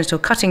female genital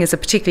cutting is a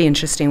particularly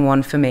interesting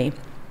one for me.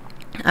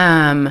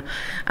 And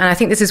I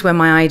think this is where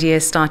my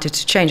ideas started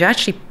to change. I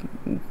actually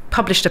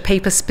published a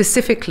paper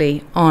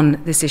specifically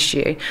on this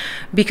issue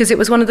because it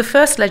was one of the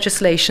first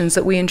legislations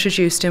that we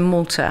introduced in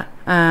Malta,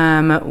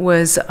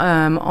 was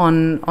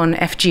on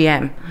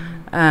FGM,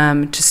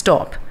 to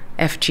stop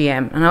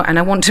FGM. And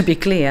I want to be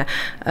clear,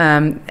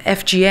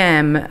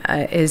 FGM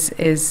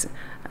is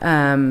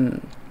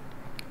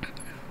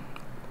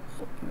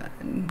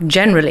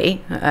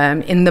generally,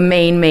 in the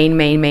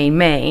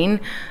main,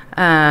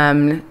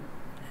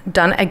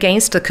 done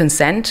against the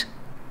consent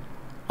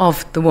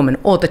of the woman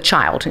or the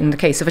child. In the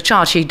case of a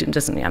child, she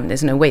doesn't,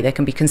 there's no way there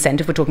can be consent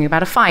if we're talking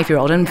about a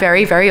 5-year-old. And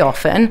very, very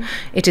often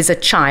it is a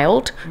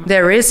child.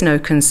 There is no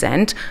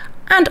consent.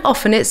 And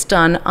often it's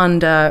done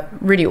under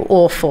really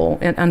awful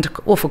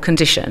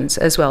conditions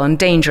as well, and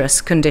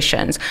dangerous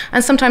conditions.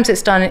 And sometimes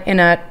it's done in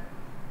a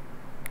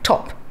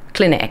top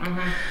clinic.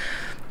 Mm-hmm.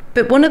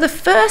 But one of the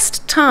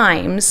first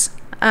times,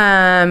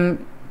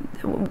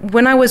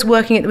 when I was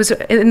working, it was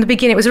in the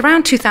beginning, it was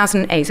around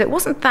 2008, so it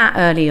wasn't that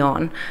early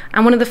on.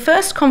 And one of the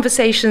first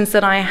conversations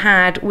that I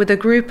had with a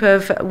group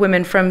of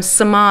women from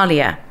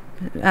Somalia,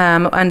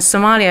 and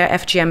Somalia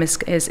FGM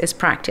is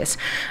practiced,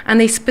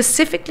 and they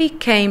specifically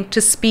came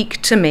to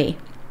speak to me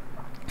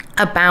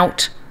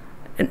about,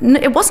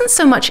 it wasn't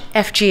so much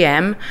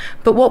FGM,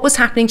 but what was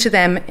happening to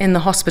them in the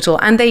hospital.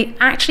 And they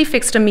actually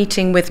fixed a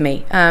meeting with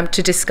me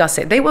to discuss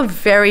it. They were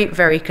very,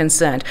 very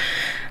concerned.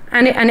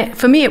 And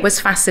for me, it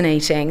was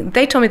fascinating.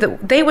 They told me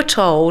that they were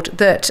told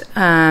that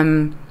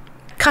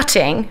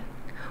cutting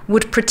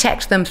would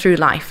protect them through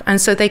life, and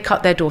so they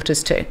cut their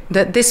daughters too.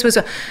 That this was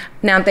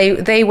now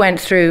they went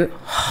through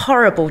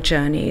horrible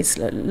journeys.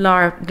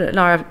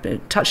 Lara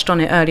touched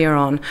on it earlier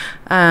on.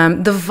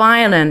 The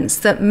violence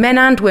that men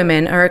and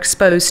women are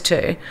exposed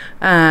to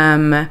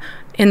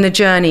in the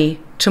journey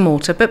to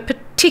Malta, but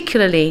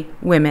particularly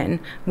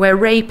women, where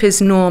rape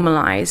is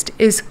normalized,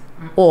 is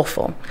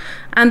awful.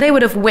 And they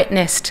would have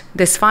witnessed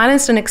this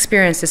violence and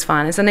experienced this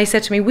violence. And they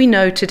said to me, we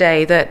know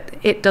today that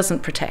it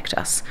doesn't protect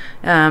us.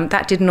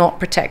 That did not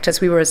protect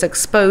us. We were as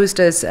exposed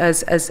as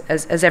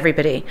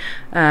everybody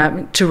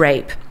to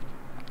rape.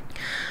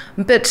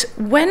 But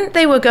when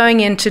they were going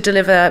in to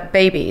deliver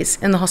babies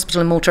in the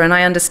hospital in Malta, and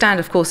I understand,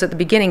 of course, at the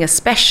beginning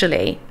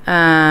especially,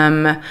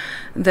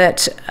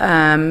 that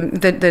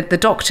the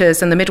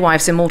doctors and the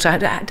midwives in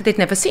Malta, they'd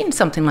never seen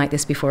something like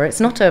this before.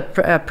 It's not a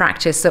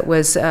practice that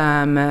was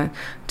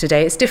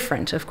today. It's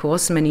different, of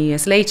course. Many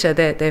years later,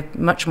 they're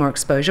much more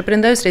exposure, but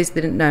in those days, they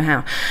didn't know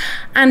how.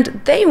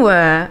 And they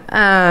were,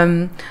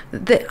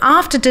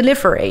 after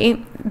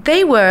delivery,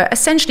 they were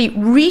essentially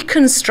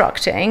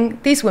reconstructing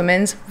these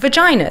women's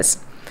vaginas.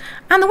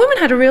 And the women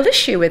had a real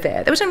issue with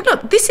it. They were saying,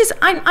 look,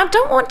 I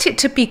don't want it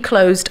to be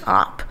closed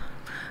up.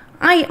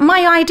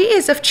 My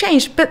ideas have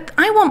changed, but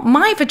I want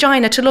my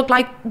vagina to look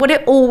like what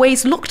it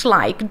always looked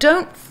like.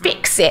 Don't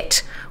fix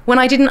it when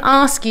I didn't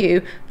ask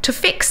you to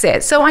fix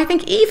it. So I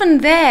think even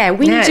there,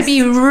 we need to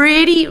be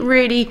really,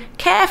 really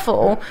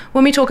careful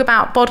when we talk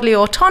about bodily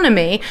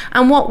autonomy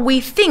and what we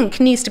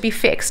think needs to be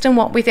fixed and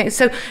what we think.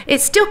 So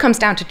it still comes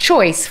down to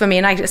choice for me,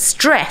 and I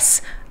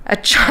stress a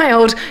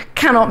child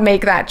cannot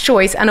make that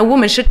choice, and a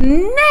woman should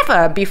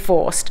never be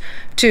forced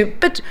to.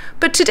 But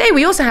today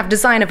we also have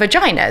designer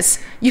vaginas.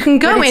 You can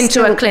go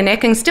into a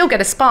clinic and still get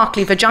a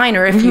sparkly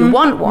vagina if you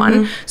want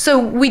one. So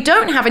we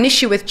don't have an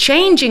issue with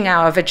changing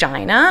our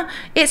vagina.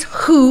 It's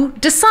who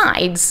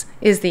decides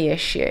is the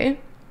issue.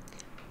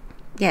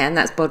 Yeah, and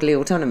that's bodily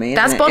autonomy.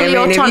 That's bodily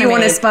autonomy. If you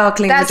want a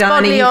sparkling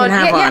vagina, you can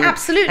have one. Yeah,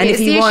 absolutely. And it's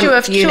the issue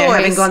of choice.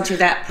 Having gone through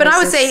that process. But I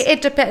would say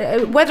it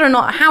depends. Whether or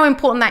not how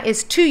important that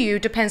is to you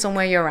depends on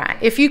where you're at.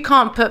 If you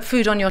can't put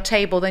food on your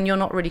table, then you're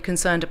not really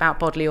concerned about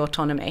bodily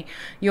autonomy.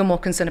 You're more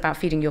concerned about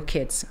feeding your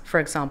kids, for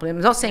example. I'm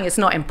not saying it's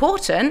not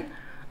important.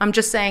 I'm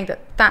just saying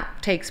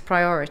that takes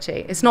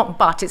priority. It's not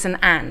but, it's an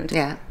and.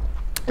 Yeah.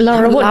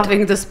 Lara, I'm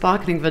loving the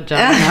sparkling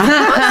vagina.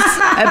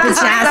 A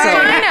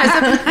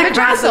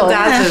bedazzle.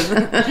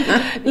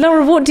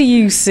 Lara, what do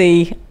you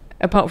see,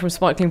 apart from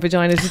sparkling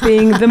vaginas, as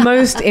being the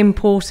most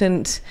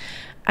important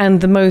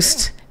and the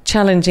most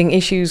challenging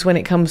issues when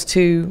it comes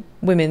to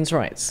women's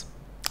rights?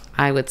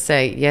 I would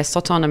say yes,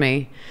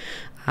 autonomy.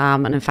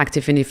 And in fact,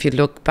 even if you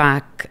look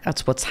back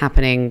at what's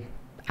happening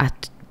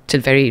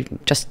till very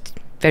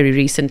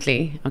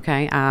recently,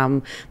 okay,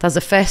 that's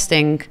the first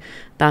thing,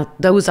 that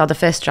those are the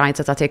first rights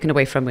that are taken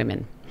away from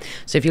women.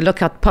 So if you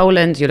look at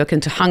Poland, you look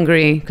into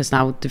Hungary, because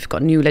now they've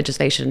got new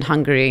legislation in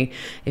Hungary.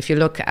 If you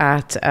look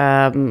at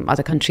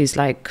other countries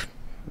like,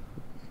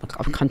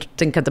 I can't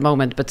think at the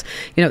moment, but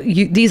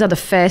these are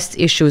the first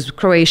issues.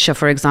 Croatia,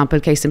 for example,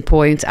 case in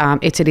point,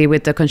 Italy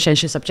with the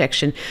conscientious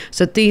objection.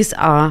 So these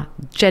are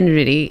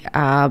generally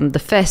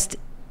the first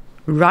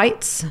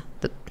rights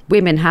that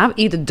women have,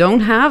 either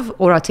don't have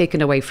or are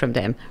taken away from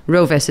them.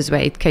 Roe versus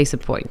Wade, case in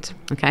point.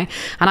 Okay,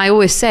 and I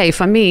always say,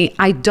 for me,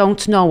 I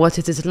don't know what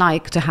it is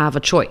like to have a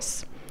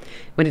choice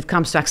when it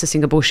comes to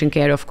accessing abortion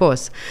care, of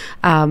course,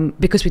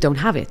 because we don't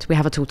have it. We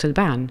have a total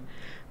ban.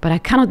 But I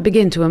cannot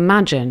begin to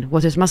imagine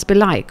what it must be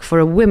like for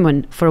a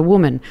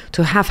woman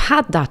to have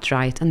had that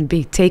right and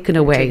be taken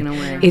away.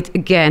 It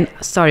again,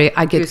 sorry,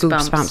 I get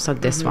goosebumps on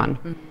this one.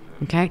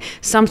 Okay,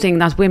 something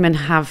that women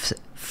have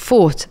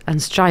fought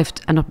and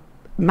strived and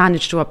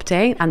managed to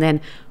obtain, and then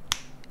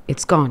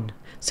it's gone.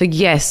 So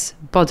yes,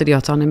 bodily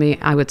autonomy,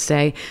 I would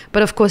say.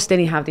 But of course, then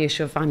you have the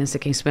issue of violence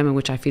against women,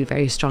 which I feel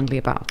very strongly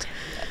about.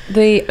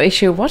 The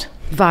issue of what?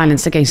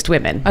 Violence against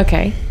women.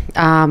 Okay.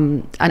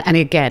 And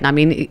again, I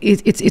mean,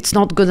 it's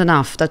not good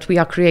enough that we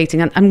are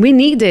creating, and we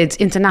needed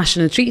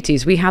international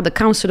treaties. We had the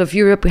Council of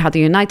Europe, we had the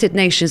United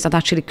Nations that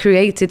actually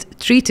created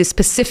treaties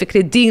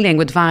specifically dealing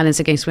with violence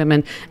against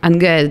women and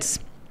girls.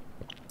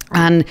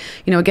 And,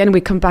 again,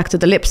 we come back to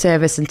the lip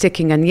service and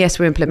ticking, and yes,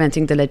 we're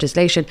implementing the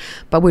legislation,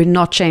 but we're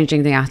not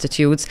changing the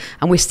attitudes.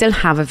 And we still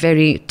have a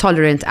very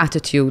tolerant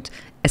attitude,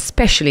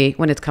 especially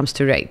when it comes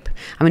to rape.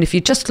 I mean, if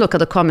you just look at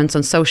the comments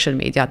on social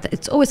media,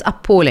 it's always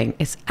appalling.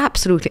 It's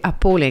absolutely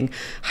appalling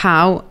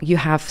how you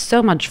have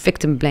so much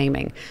victim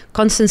blaming,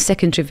 constant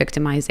secondary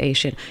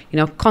victimization,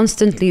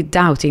 constantly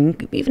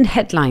doubting, even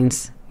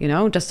headlines,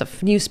 just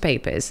of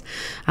newspapers.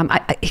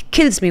 It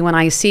kills me when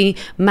I see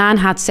man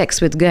had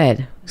sex with girl.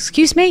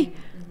 Excuse me?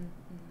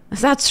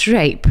 That's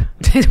rape.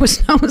 There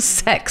was no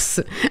sex.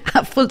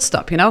 Full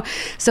stop,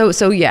 So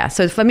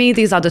for me,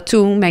 these are the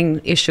two main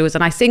issues.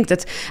 And I think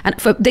that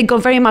they go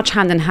very much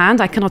hand in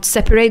hand. I cannot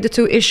separate the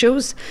two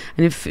issues.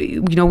 And if,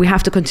 we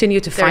have to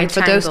continue to fight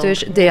for those two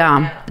issues. They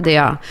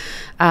are.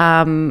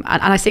 And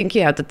I think,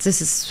 that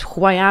this is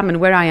who I am and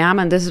where I am.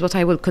 And this is what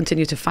I will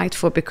continue to fight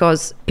for.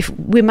 Because if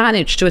we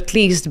manage to at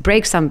least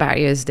break some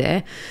barriers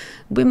there,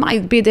 we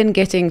might be then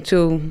getting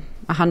to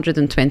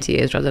 120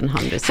 years rather than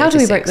 136. How do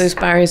we break those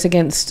barriers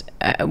against,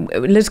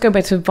 let's go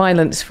back to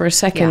violence for a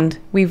second.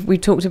 Yeah.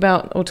 We've talked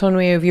about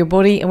autonomy over your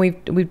body, and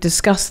we've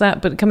discussed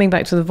that, but coming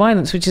back to the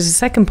violence, which is the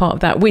second part of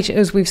that, which,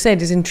 as we've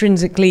said, is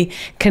intrinsically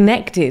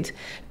connected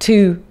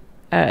to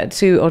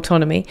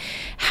autonomy.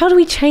 How do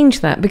we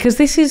change that? Because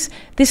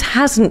this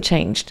hasn't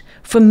changed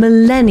for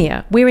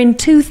millennia. We're in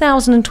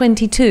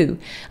 2022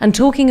 and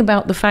talking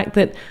about the fact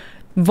that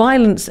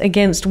violence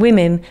against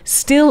women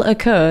still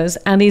occurs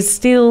and is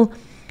still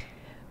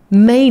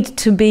made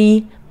to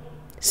be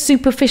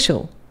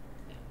superficial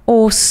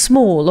or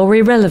small or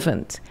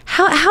irrelevant.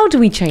 How do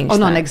we change that? Or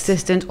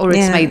non-existent, or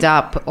it's made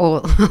up,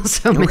 or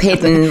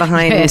hidden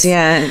behind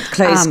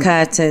closed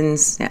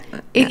curtains. Yeah.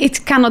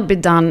 It cannot be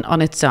done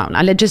on its own.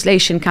 A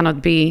legislation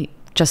cannot be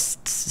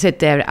just sit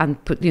there and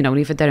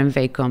leave it there in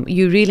vacuum.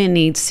 You really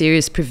need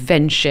serious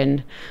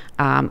prevention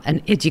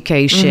and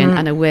education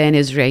and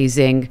awareness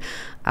raising,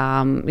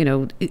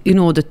 in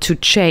order to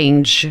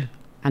change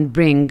and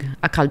bring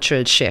a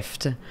cultural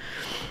shift.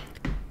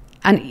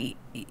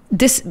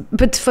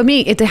 But for me,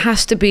 it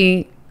has to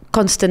be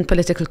constant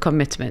political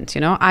commitment.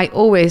 I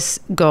always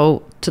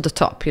go to the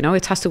top.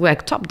 It has to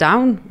work top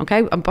down,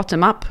 okay, and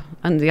bottom up,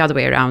 and the other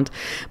way around.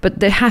 But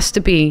there has to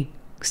be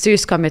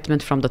serious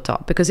commitment from the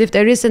top, because if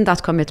there isn't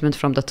that commitment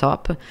from the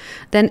top,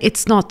 then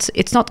it's not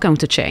going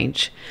to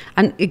change.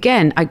 And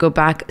again, I go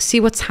back, see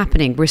what's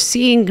happening. We're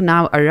seeing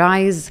now a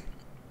rise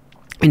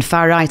in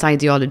far-right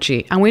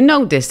ideology. And we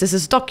know this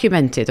is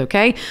documented,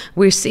 okay?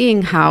 We're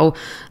seeing how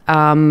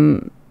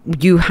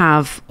you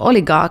have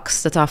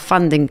oligarchs that are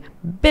funding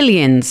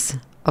billions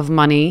of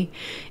money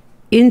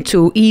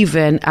into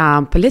even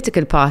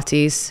political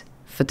parties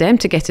for them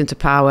to get into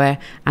power.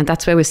 And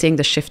that's where we're seeing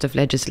the shift of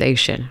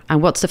legislation.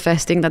 And what's the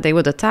first thing that they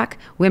would attack?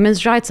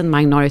 Women's rights and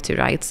minority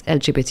rights,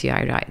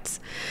 LGBTI rights.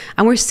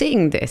 And we're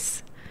seeing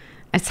this.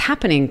 It's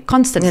happening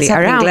constantly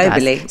around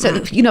globally. us.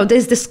 So,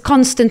 there's this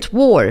constant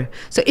war.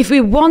 So if we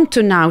want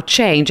to now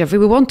change, if we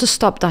want to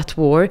stop that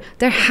war,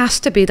 there has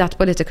to be that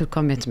political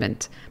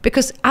commitment.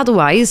 Because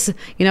otherwise,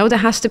 there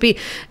has to be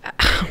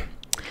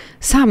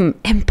some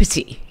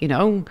empathy,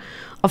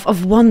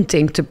 of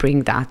wanting to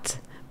bring that.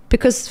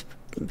 Because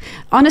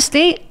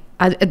honestly,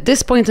 at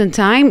this point in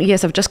time,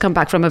 yes, I've just come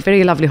back from a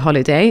very lovely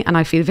holiday and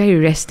I feel very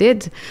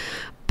rested.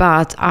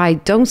 But I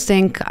don't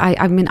think,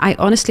 I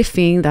honestly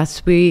feel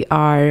that we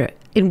are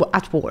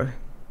at war.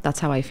 That's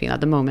how I feel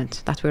at the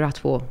moment, that we're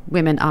at war.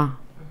 Women are,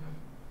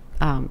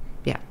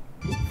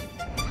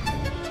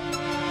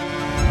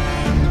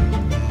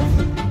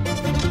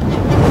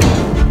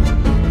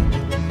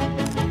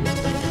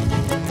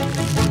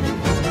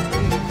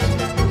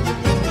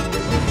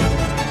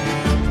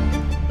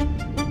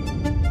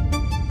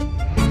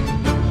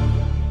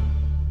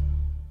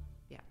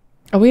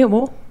 Are we at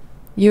war?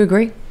 You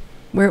agree?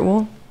 We're at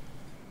war?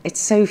 It's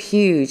so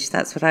huge.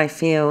 That's what I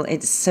feel.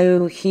 It's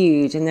so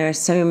huge, and there are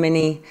so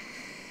many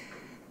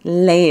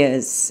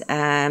layers.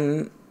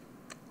 And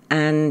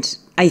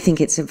I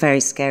think it's a very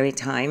scary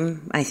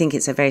time. I think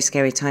it's a very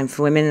scary time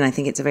for women, and I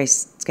think it's a very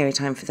scary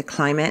time for the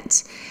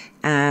climate.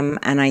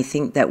 And I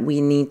think that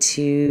we need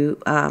to,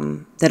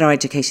 that our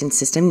education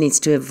system needs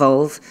to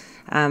evolve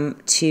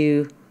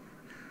to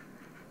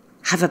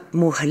have a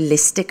more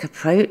holistic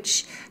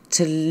approach,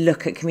 to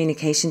look at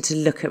communication, to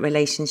look at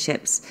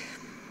relationships,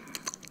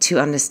 to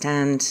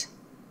understand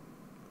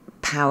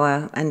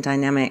power and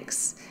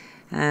dynamics.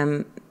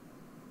 So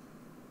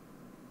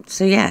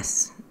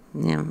yes,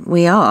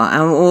 we are,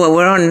 and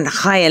we're on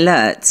high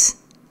alert.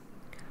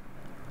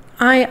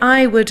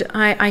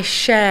 I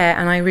share,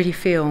 and I really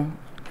feel.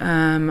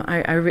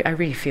 I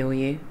really feel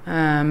you,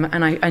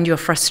 and your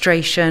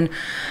frustration.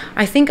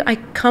 I think I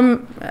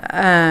come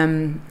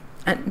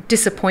at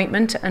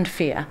disappointment and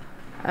fear,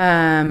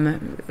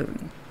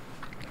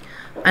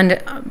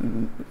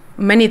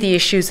 many of the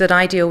issues that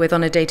I deal with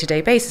on a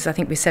day-to-day basis, I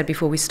think we said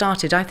before we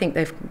started, I think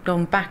they've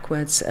gone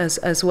backwards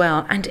as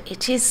well. And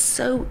it is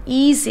so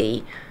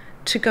easy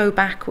to go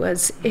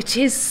backwards. It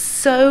is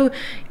so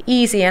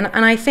easy. And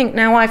I think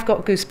now I've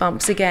got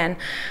goosebumps again.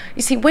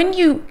 You see, when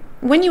you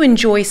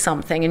enjoy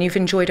something and you've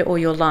enjoyed it all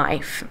your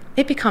life,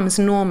 it becomes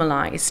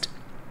normalized.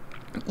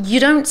 You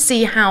don't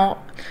see how,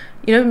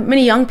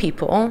 many young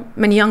people,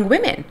 many young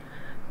women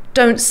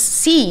don't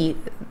see.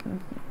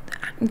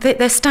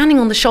 They're standing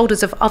on the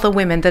shoulders of other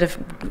women that have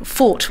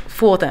fought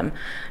for them.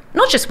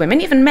 Not just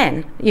women, even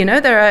men.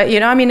 There are.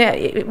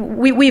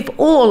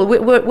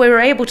 We're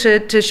able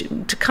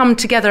to come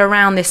together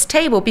around this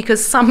table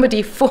because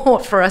somebody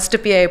fought for us to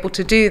be able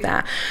to do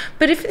that.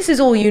 But if this is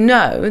all you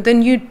know,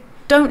 then you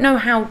don't know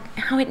how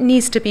it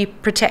needs to be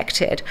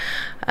protected.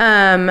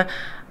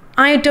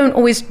 I don't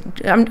always.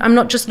 I'm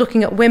not just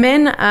looking at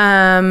women.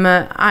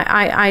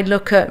 I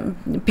look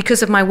at,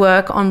 because of my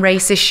work on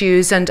race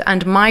issues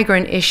and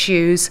migrant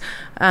issues.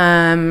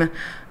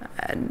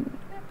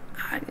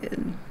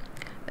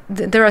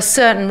 There are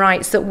certain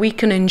rights that we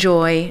can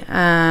enjoy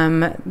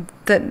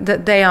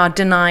that they are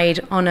denied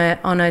on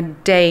a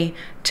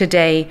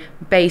day-to-day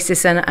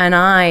basis, and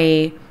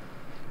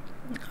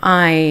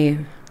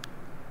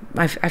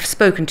I've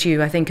spoken to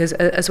you, I think,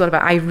 as well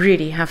about. I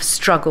really have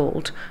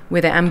struggled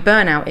with it, and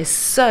burnout is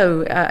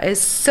so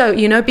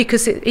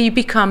because you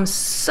become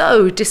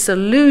so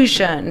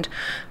disillusioned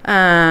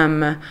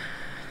by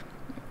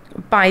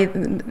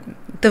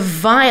the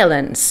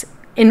violence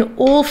in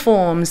all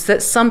forms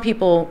that some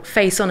people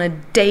face on a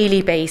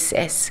daily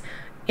basis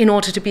in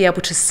order to be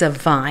able to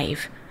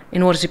survive.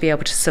 And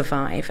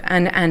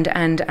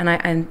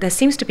there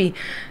seems to be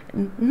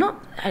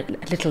not a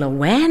little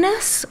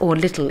awareness or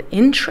little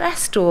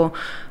interest, or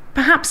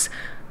perhaps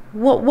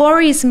what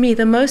worries me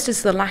the most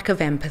is the lack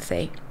of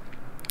empathy.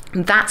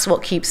 That's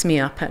what keeps me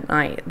up at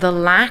night, the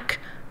lack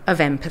of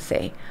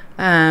empathy,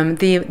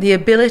 the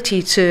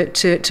ability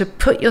to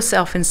put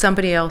yourself in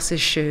somebody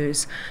else's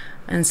shoes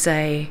and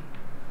say,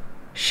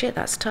 shit,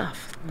 that's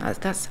tough.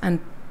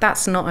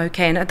 That's not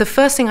okay. And the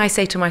first thing I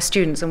say to my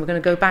students, and we're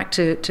going to go back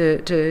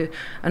to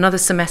another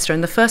semester,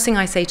 and the first thing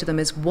I say to them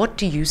is, what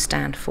do you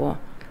stand for?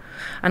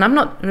 And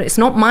it's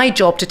not my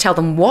job to tell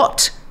them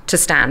what to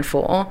stand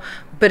for,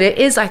 but it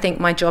is, I think,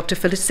 my job to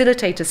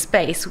facilitate a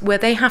space where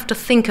they have to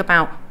think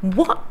about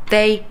what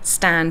they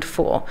stand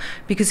for.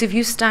 Because if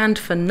you stand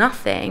for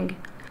nothing,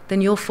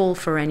 then you'll fall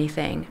for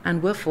anything,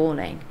 and we're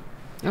falling.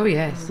 Oh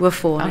yes. We're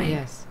falling. Oh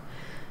yes.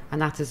 And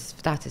that is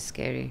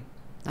scary.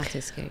 That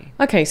is scary.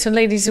 Okay, so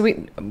ladies,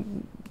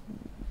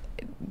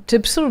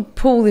 to sort of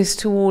pull this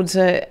towards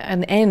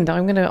an end,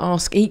 I'm going to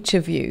ask each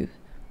of you.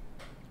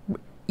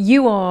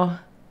 You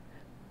are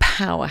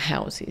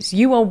powerhouses.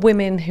 You are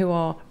women who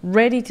are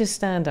ready to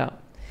stand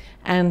up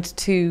and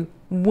to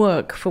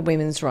work for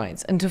women's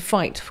rights and to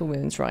fight for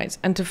women's rights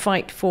and to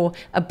fight for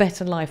a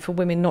better life for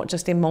women, not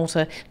just in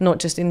Malta, not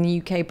just in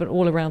the UK, but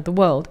all around the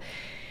world.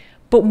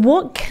 But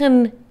what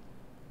can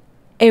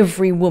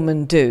every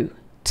woman do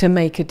to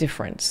make a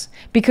difference?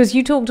 Because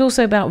you talked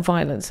also about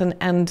violence,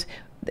 and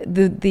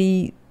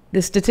the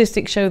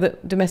statistics show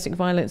that domestic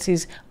violence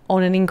is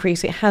on an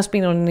increase. It has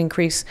been on an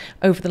increase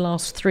over the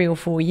last 3 or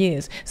 4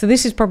 years. So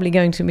this is probably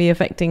going to be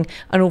affecting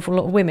an awful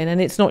lot of women.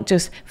 And it's not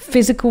just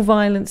physical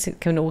violence.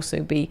 It can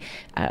also be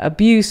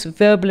abuse,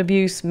 verbal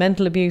abuse,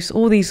 mental abuse,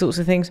 all these sorts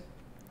of things.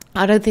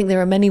 I don't think there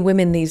are many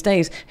women these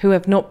days who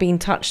have not been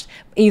touched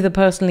either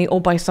personally or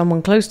by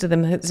someone close to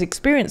them that's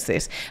experienced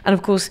this. And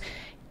of course,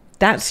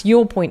 that's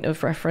your point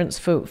of reference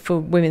for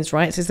women's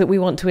rights, is that we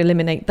want to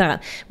eliminate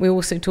that. We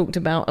also talked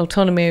about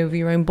autonomy over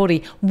your own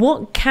body.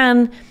 What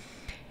can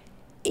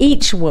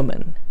each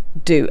woman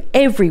do,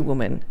 every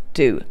woman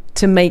do,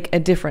 to make a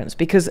difference?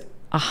 Because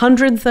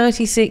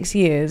 136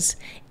 years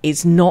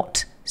is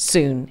not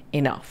soon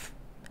enough.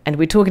 And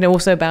we're talking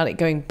also about it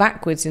going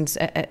backwards,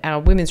 our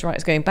women's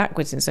rights going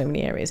backwards in so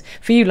many areas.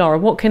 For you, Lara,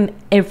 what can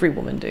every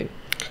woman do?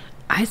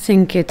 I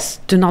think it's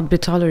do not be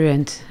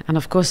tolerant. And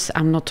of course,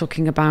 I'm not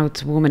talking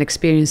about women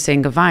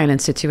experiencing a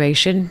violent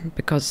situation,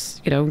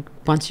 because,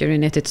 once you're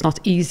in it, it's not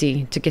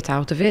easy to get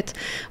out of it.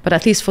 But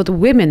at least for the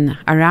women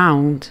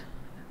around,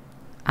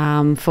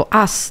 for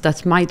us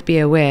that might be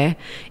aware,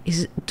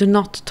 is do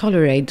not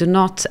tolerate, do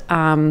not,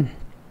 how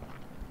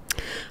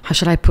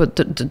should I put,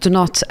 do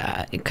not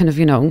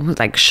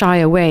shy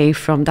away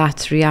from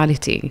that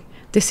reality.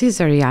 This is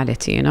a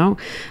reality,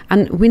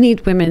 and we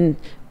need women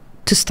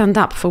to stand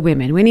up for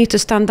women. We need to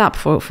stand up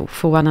for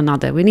one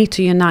another. We need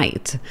to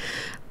unite.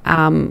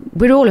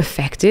 We're all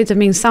affected. I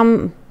mean,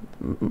 some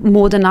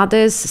more than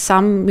others,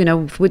 some,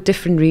 with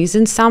different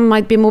reasons. Some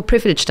might be more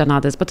privileged than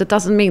others, but it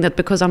doesn't mean that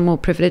because I'm more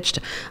privileged,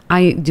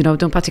 I,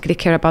 don't particularly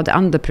care about the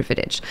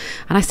underprivileged.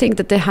 And I think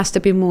that there has to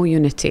be more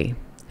unity.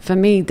 For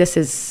me, this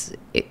is,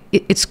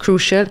 it's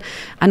crucial.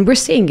 And we're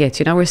seeing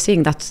it, we're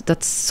seeing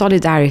that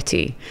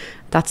solidarity,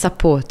 that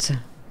support.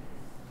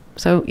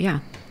 So, yeah,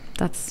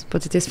 that's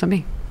what it is for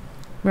me.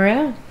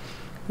 Maria?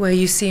 Where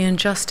you see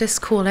injustice,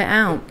 call it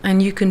out.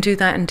 And you can do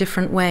that in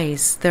different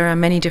ways. There are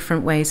many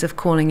different ways of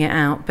calling it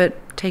out, but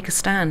take a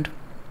stand.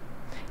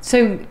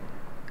 So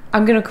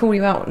I'm going to call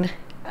you out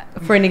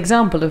for an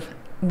example of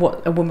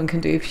what a woman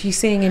can do. If she's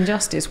seeing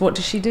injustice, what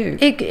does she do?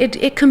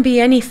 It can be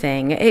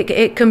anything.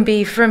 It can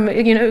be from,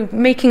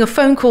 making a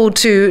phone call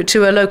to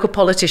a local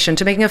politician,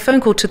 to making a phone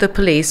call to the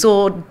police,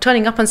 or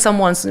turning up on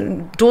someone's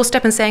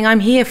doorstep and saying, I'm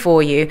here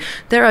for you.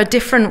 There are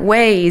different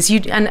ways.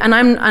 And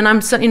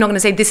I'm certainly not going to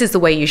say this is the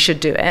way you should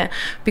do it,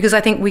 because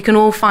I think we can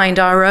all find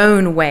our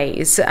own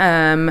ways.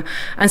 And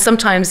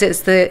sometimes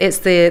it's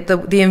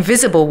the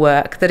invisible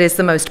work that is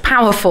the most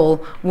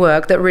powerful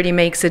work that really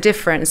makes a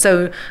difference.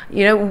 So,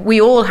 we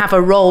all have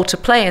a role to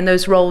play, and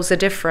those roles are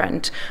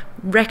different.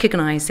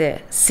 Recognize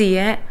it, see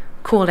it,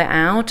 call it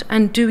out,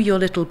 and do your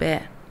little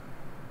bit.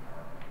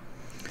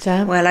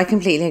 Sam? Well, I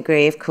completely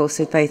agree, of course,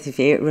 with both of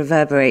you. It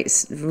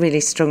reverberates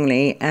really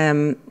strongly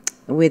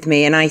with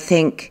me, and I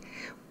think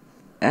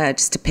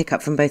just to pick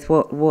up from both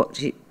what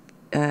you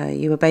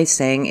were both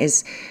saying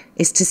is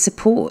to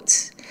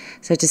support.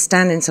 So to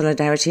stand in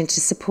solidarity and to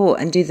support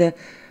and do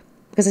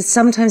because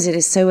sometimes it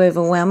is so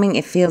overwhelming,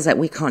 it feels like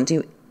we can't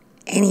do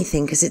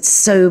anything because it's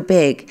so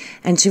big,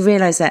 and to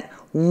realize that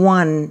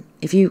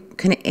if you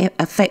can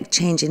affect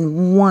change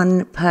in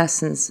one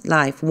person's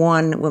life,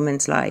 one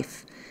woman's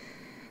life,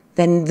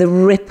 then the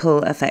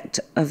ripple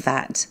effect of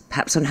that,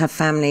 perhaps on her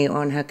family or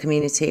on her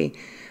community,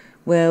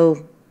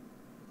 will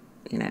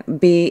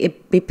be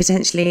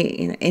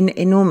potentially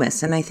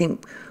enormous. And I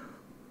think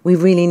we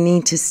really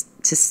need to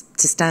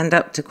stand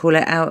up, to call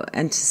it out,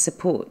 and to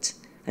support,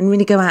 and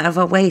really go out of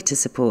our way to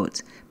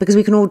support. Because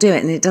we can all do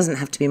it, and it doesn't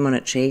have to be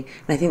monetary.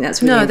 And I think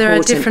that's really important. No, there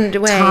are different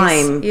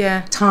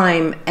ways.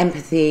 Time,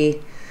 empathy.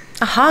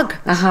 A hug,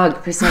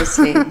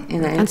 precisely.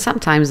 And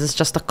sometimes it's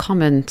just a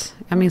comment.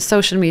 I mean,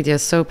 social media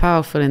is so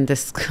powerful in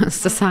this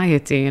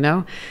society,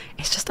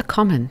 It's just a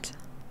comment.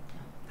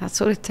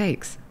 That's all it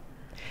takes.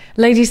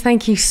 Ladies,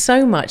 thank you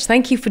so much.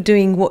 Thank you for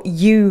doing what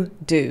you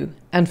do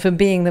and for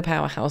being the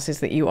powerhouses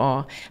that you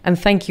are. And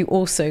thank you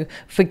also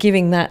for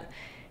giving that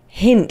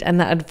hint and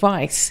that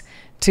advice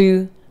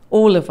to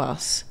all of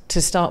us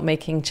to start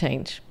making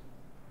change.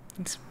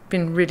 It's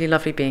been really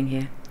lovely being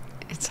here.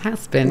 It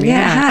has been,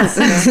 yeah. It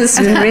has. It's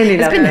been really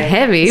lovely. It's been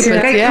heavy, it's but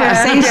a great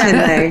conversation,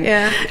 though.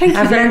 Yeah. Thank you.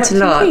 I've learned a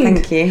lot. Indeed.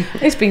 Thank you.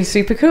 It's been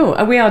super cool.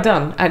 We are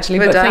done, actually,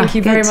 but thank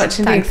you very much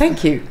indeed.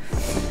 Thank you.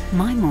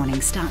 My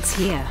morning starts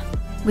here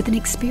with an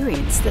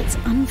experience that's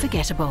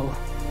unforgettable.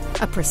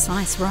 A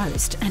precise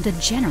roast and a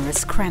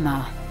generous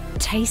crema.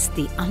 Taste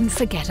the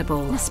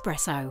unforgettable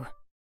espresso.